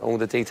can. All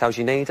the details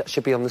you need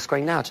should be on the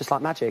screen now, just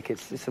like magic.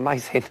 It's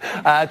amazing.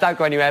 Don't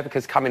go anywhere,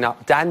 because coming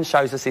up, Dan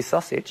shows us his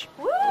sausage.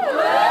 Woo!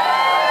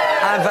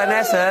 And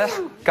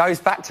Vanessa goes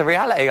back to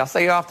reality. I'll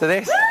see you after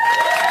this.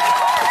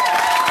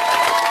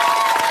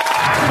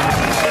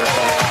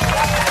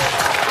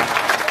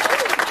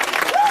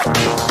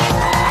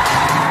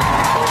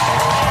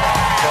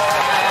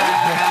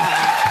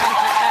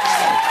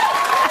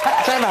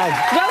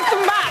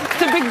 Welcome back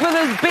to Big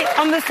Brother's Bit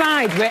on the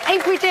Side, where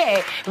every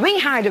day we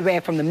hide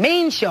away from the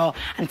main show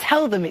and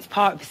tell them it's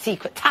part of a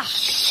secret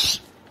task.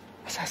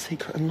 What's that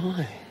secret of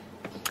mine?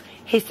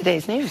 Here's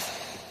today's news.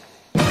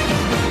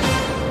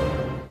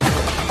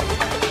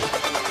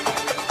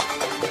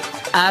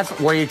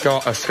 Have we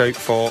got a scoop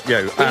for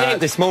you?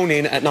 This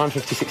morning at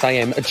 9:56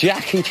 a.m,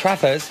 Jackie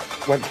Travers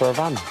went for a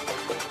run.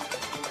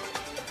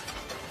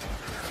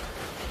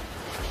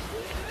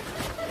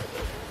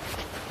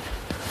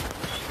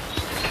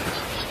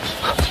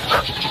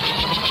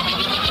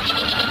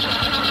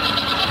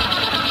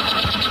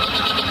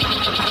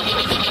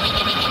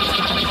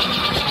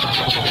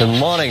 Good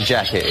morning,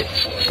 Jackie.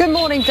 Good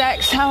morning,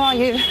 Dex. How are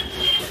you?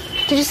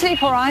 Did you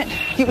sleep all right?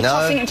 You were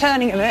tossing and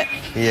turning a bit.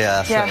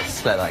 Yeah, I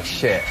slept like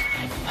shit.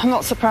 I'm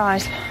not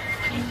surprised.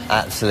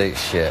 Absolute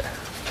shit.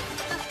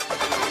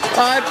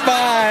 I'd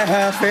buy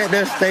her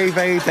fitness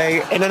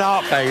DVD in an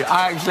heartbeat.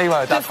 I actually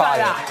would. Just like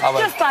that.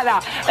 Just like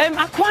that.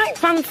 I quite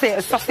fancy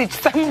a sausage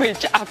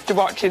sandwich after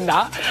watching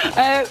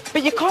that.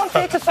 But you can't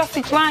take a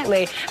sausage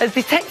lightly, as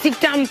Detective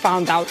Dan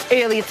found out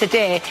earlier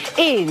today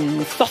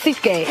in Sausage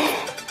Gate.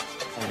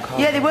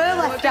 Yeah, they were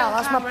left out,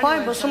 that's my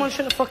point, but someone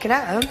should have fucking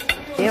had them.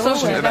 Yeah,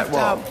 Sausages left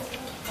out?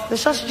 The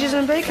sausages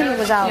and bacon that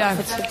was out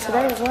for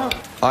today as well.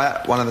 I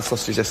ate one of the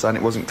sausages yesterday and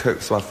it wasn't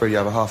cooked, so I threw the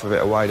other half of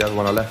it away, the other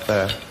one I left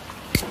there.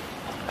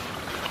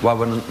 Why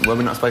were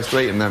we not supposed to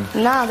eat them then?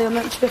 Nah, they were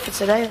meant to be for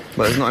today.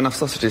 Well, there's not enough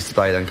sausages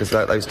today then, because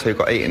those two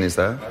got eaten, is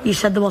there? You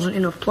said there wasn't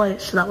enough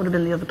plates, so that would have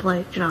been the other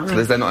plate, do you know what I mean?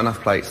 So is there not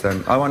enough plates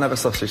then? I won't have a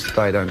sausage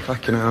today then,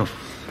 fucking hell.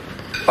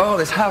 Oh,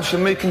 this house,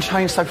 your mood can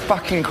change so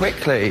fucking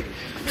quickly.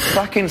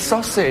 Fucking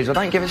sausage, I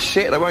don't give a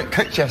shit, they weren't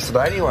cooked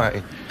yesterday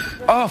anyway.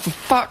 Oh, for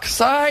fuck's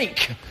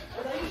sake!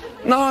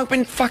 No, I've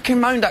been fucking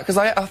moaned at because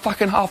I ate a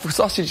fucking half a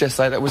sausage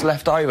yesterday that was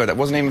left over, that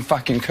wasn't even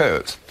fucking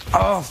cooked.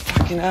 Oh,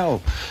 fucking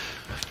hell.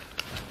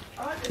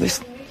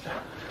 This...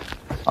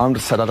 I'm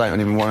just said I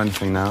don't even want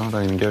anything now, I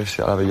don't even give a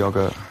shit, I'll have a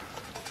yoghurt.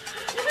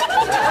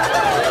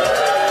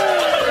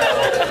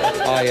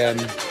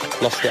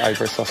 I lost it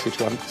over a sausage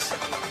once.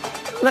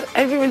 Look,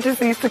 everyone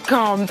just needs to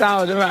calm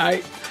down, all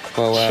right?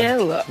 Well,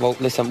 chill. Well,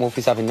 listen,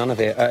 Wolfie's having none of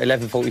it. At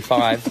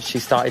 11:45, she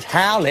started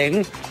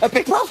howling at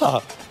Big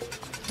Brother.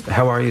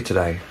 How are you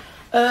today?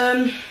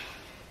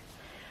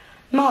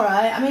 I'm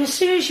alright. I mean, as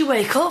soon as you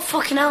wake up,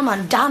 fucking hell,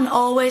 man, Dan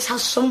always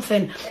has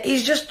something.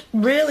 He's just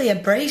really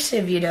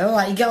abrasive, you know?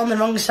 Like, you get on the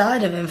wrong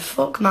side of him,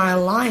 fuck my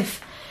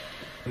life.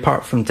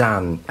 Apart from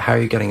Dan, how are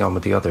you getting on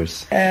with the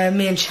others?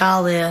 Me and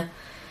Charlie are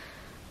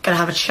gonna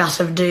have a chat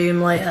of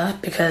doom later,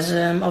 because,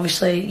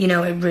 obviously, you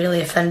know, it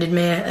really offended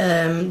me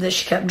that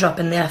she kept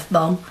dropping the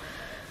F-bomb,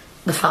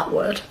 the fat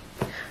word.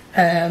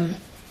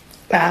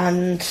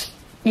 And...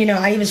 you know,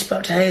 I even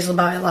spoke to Hazel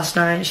about it last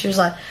night, and she was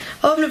like,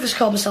 oh, I've never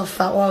called myself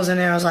fat while I was in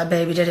there. I was like,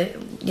 baby, did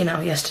it, you know,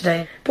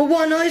 yesterday. But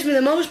what annoys me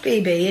the most,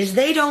 BB, is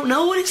they don't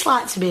know what it's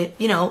like to be,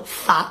 you know,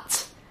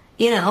 fat.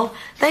 You know,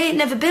 they ain't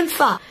never been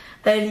fat.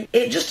 Then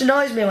it just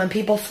annoys me when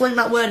people fling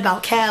that word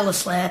about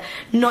carelessly,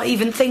 not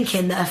even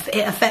thinking that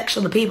it affects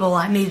other people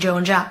like me, Joe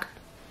and Jack.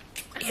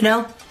 You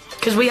know?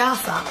 Because we are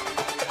fat.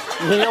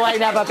 You ain't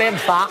never been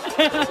fat.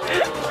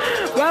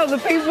 Well, the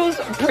People's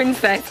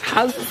Princess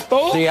has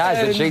spoken. She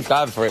has, and she's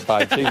going for it,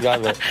 babe. She's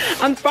going for it.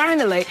 And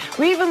finally,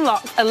 we even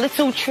locked a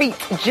little treat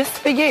just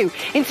for you.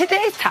 In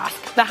today's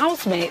task, the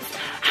housemates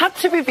had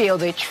to reveal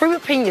their true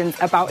opinions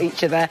about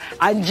each other,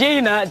 and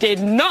Gina did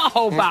not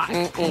hold back.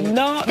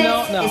 No.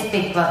 This is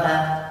Big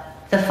Brother.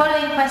 The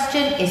following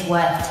question is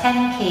worth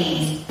 10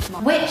 keys.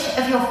 Which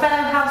of your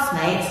fellow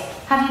housemates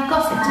have you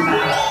gossiped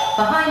about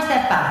behind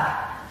their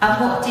back,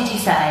 and what did you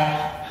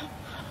say?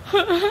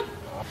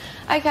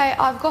 Okay,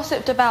 I've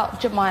gossiped about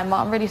Jemima.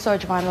 I'm really sorry,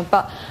 Jemima,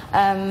 but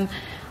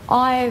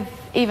I've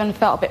even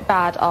felt a bit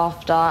bad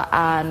after,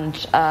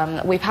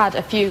 and we've had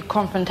a few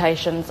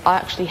confrontations. I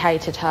actually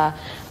hated her,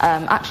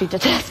 actually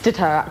detested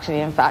her, actually,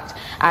 in fact,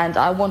 and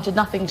I wanted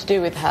nothing to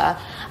do with her,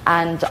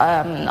 and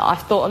I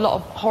thought a lot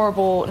of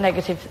horrible,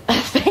 negative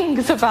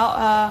things about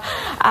her,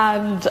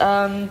 and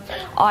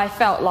I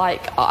felt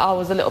like I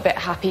was a little bit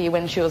happy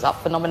when she was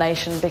up for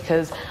nomination,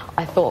 because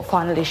I thought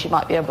finally she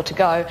might be able to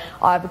go.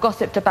 I've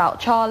gossiped about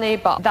Charlie,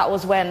 but that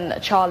was when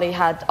Charlie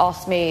had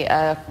asked me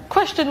a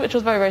question which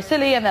was very, very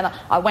silly, and then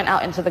I went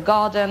out into the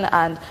garden,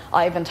 and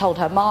I even told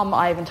her mum,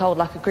 I even told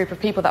like a group of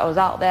people that was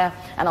out there,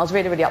 and I was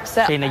really, really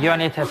upset. Gina, you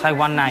only need to say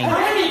one name.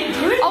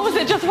 Oh, was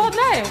it just one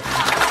name?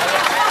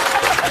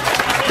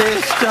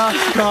 This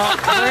just got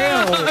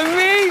real.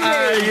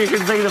 Amazing. You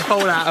can see the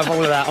fallout of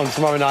all of that on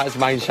tomorrow night's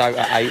main show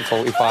at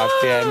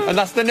 8:45pm. And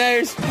that's the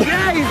news.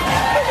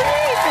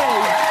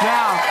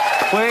 Now,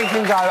 we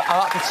can go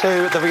up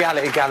to the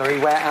reality gallery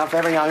where our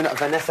very own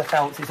Vanessa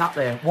Feltz is up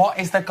there. What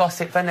is the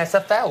gossip,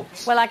 Vanessa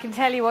Feltz? Well, I can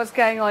tell you what's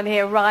going on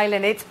here,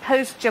 Rylan. It's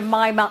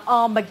post-Jemima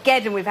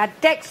Armageddon. We've had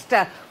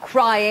Dexter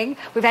crying.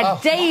 We've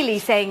had Daly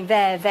saying,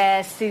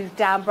 there, soothe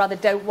down, brother,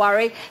 don't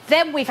worry.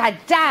 Then we've had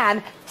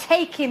Dan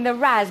taking the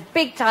Raz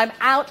big time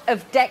out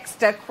of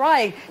Dexter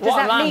crying. Does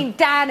that mean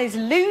Dan is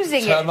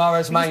losing it?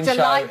 Tomorrow's main show is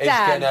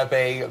going to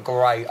be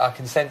great. I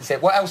can sense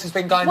it. What else has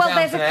been going down, Well,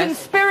 there's a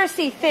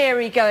conspiracy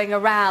theory going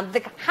around.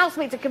 The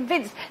housemates are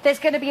convinced there's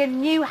going to be a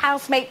new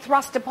housemate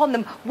thrust upon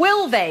them.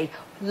 Will they?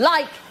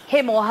 Like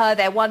him or her,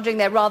 they're wondering,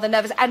 they're rather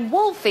nervous. And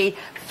Wolfie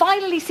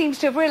finally seems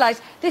to have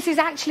realised this is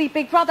actually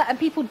Big Brother, and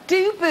people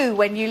do boo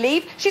when you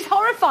leave. She's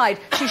horrified.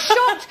 She's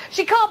shocked.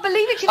 She can't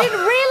believe it. She didn't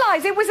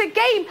realise it was a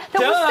game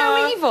that was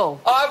so evil.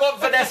 I want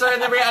Vanessa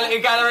in the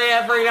reality gallery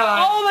every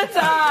night. All the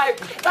time.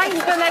 Thanks,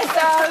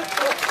 Vanessa.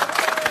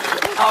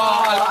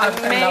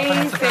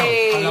 Amazing.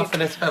 I love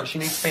Vanessa Feltz. She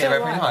needs to be here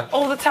every night.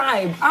 All the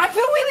time. I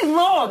feel really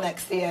low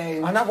next to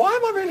you. I know. Why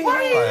am I really high? Why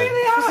are you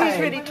really high? Because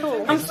he's really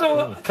tall. I'm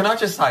so... Can I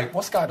just say,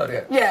 what's going on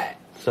here? Yeah.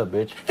 What's up,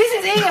 bitch? This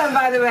is Ian,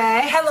 by the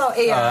way. Hello,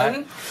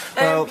 Ian.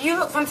 Well, you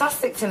look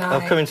fantastic tonight.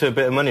 I've come into a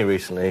bit of money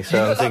recently, so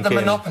you I'm look thinking... like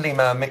the Monopoly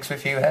man mixed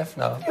with Hugh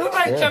Hefner. You look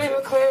like Johnny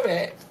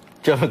McClure.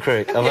 John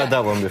McCrick. I've had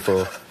that one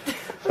before.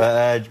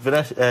 But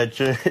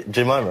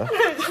Jemima,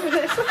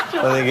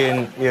 I'm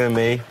thinking, you and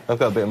me, I've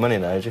got a bit of money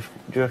now. Do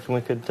you reckon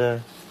we could,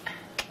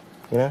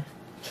 you know?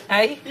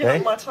 Hey? You're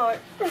not my type.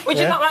 Would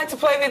you not like to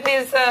play with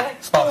his...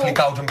 sparkly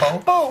golden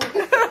ball?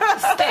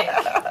 Stick.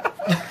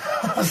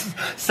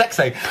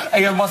 Sexy.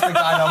 Ian, what's been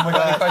going on? We've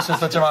got any questions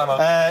for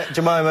Jemima?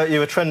 Jemima, you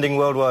were trending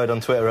worldwide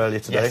on Twitter earlier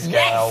today. Yes,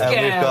 girl.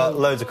 And we've got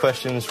loads of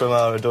questions from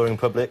our adoring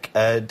public.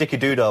 Dickie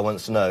Doodah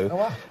wants to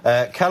know.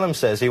 Callum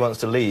says he wants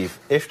to leave.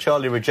 If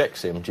Charlie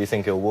rejects him, do you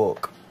think he'll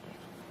walk?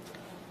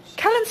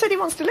 Callum said he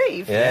wants to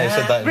leave? Yeah, he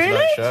said that in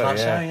Really?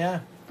 tonight's show.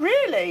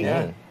 Really?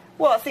 Yeah.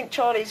 Well, I think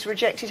Charlie's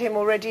rejected him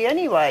already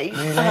anyway.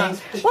 Really?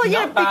 Well,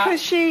 yeah,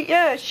 because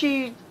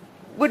she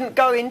wouldn't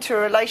go into a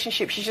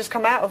relationship. She's just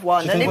come out of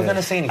one. Do you think we're going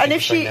to see anything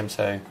between them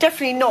two?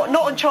 Definitely not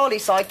on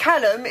Charlie's side.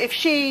 Callum, if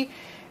she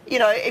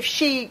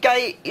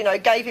gave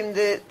him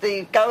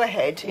the go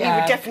ahead, he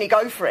would definitely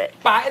go for it.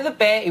 Bite of the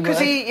bit, because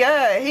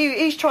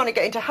he's trying to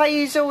get into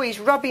Hazel. He's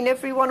rubbing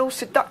everyone all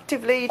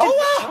seductively.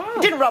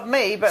 He didn't rub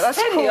me, but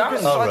that's cool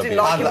because I didn't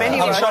like him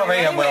anyway. I'm sure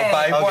Ian will,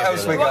 babe. What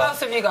else we got? What else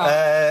have you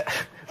got?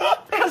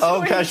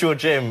 Old Casual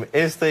Jim,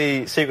 is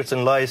the Secrets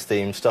and Lies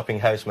theme stopping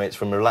housemates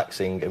from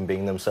relaxing and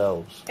being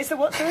themselves? Is the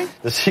what, sorry?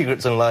 The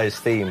Secrets and Lies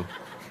theme.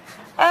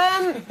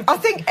 I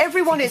think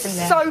everyone is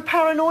so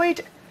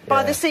paranoid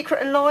by the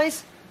Secret and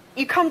Lies.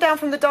 You come down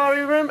from the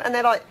diary room and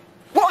they're like,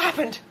 what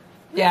happened?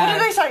 Yeah. What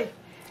did they say?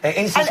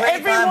 It's and really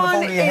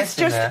everyone is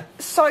just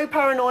so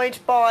paranoid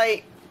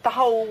by the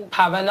whole...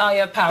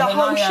 Paranoia. The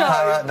whole show.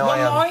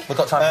 Paranoia. We've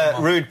got time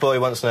for Rude Boy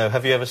wants to know,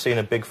 have you ever seen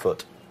a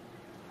Bigfoot?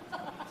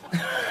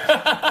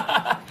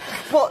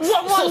 What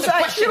was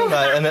actual?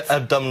 No, an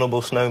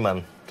abominable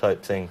snowman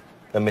type thing.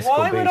 A mythical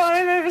Why beast. would I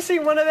have ever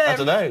seen one of them? I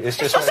don't know, it's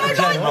just... I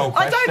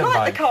don't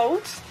like the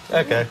cold.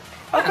 Okay.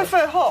 I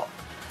prefer hot.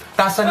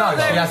 That's a no.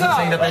 She hasn't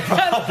seen a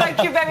Bigfoot.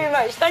 Thank you very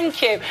much.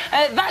 Thank you.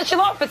 That's your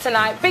lot for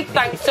tonight. Big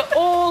thanks to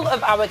all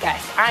of our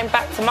guests. I'm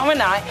back tomorrow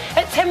night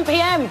at 10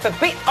 p.m. for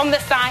Bit on the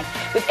Side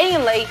with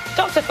Ian Lee,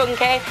 Dr.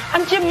 Funky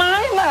and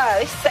Jemima,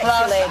 this sexy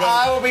lady.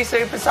 I will be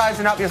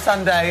supersizing up your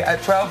Sunday at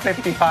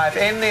 12:55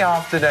 in the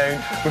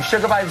afternoon with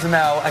Sugar Babes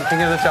Mel and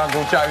King of the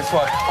Jungle, Joe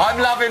Swan. I'm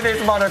loving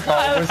this monocle.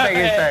 We'll see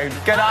you soon.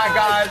 Good night,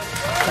 guys.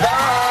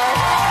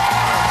 Bye.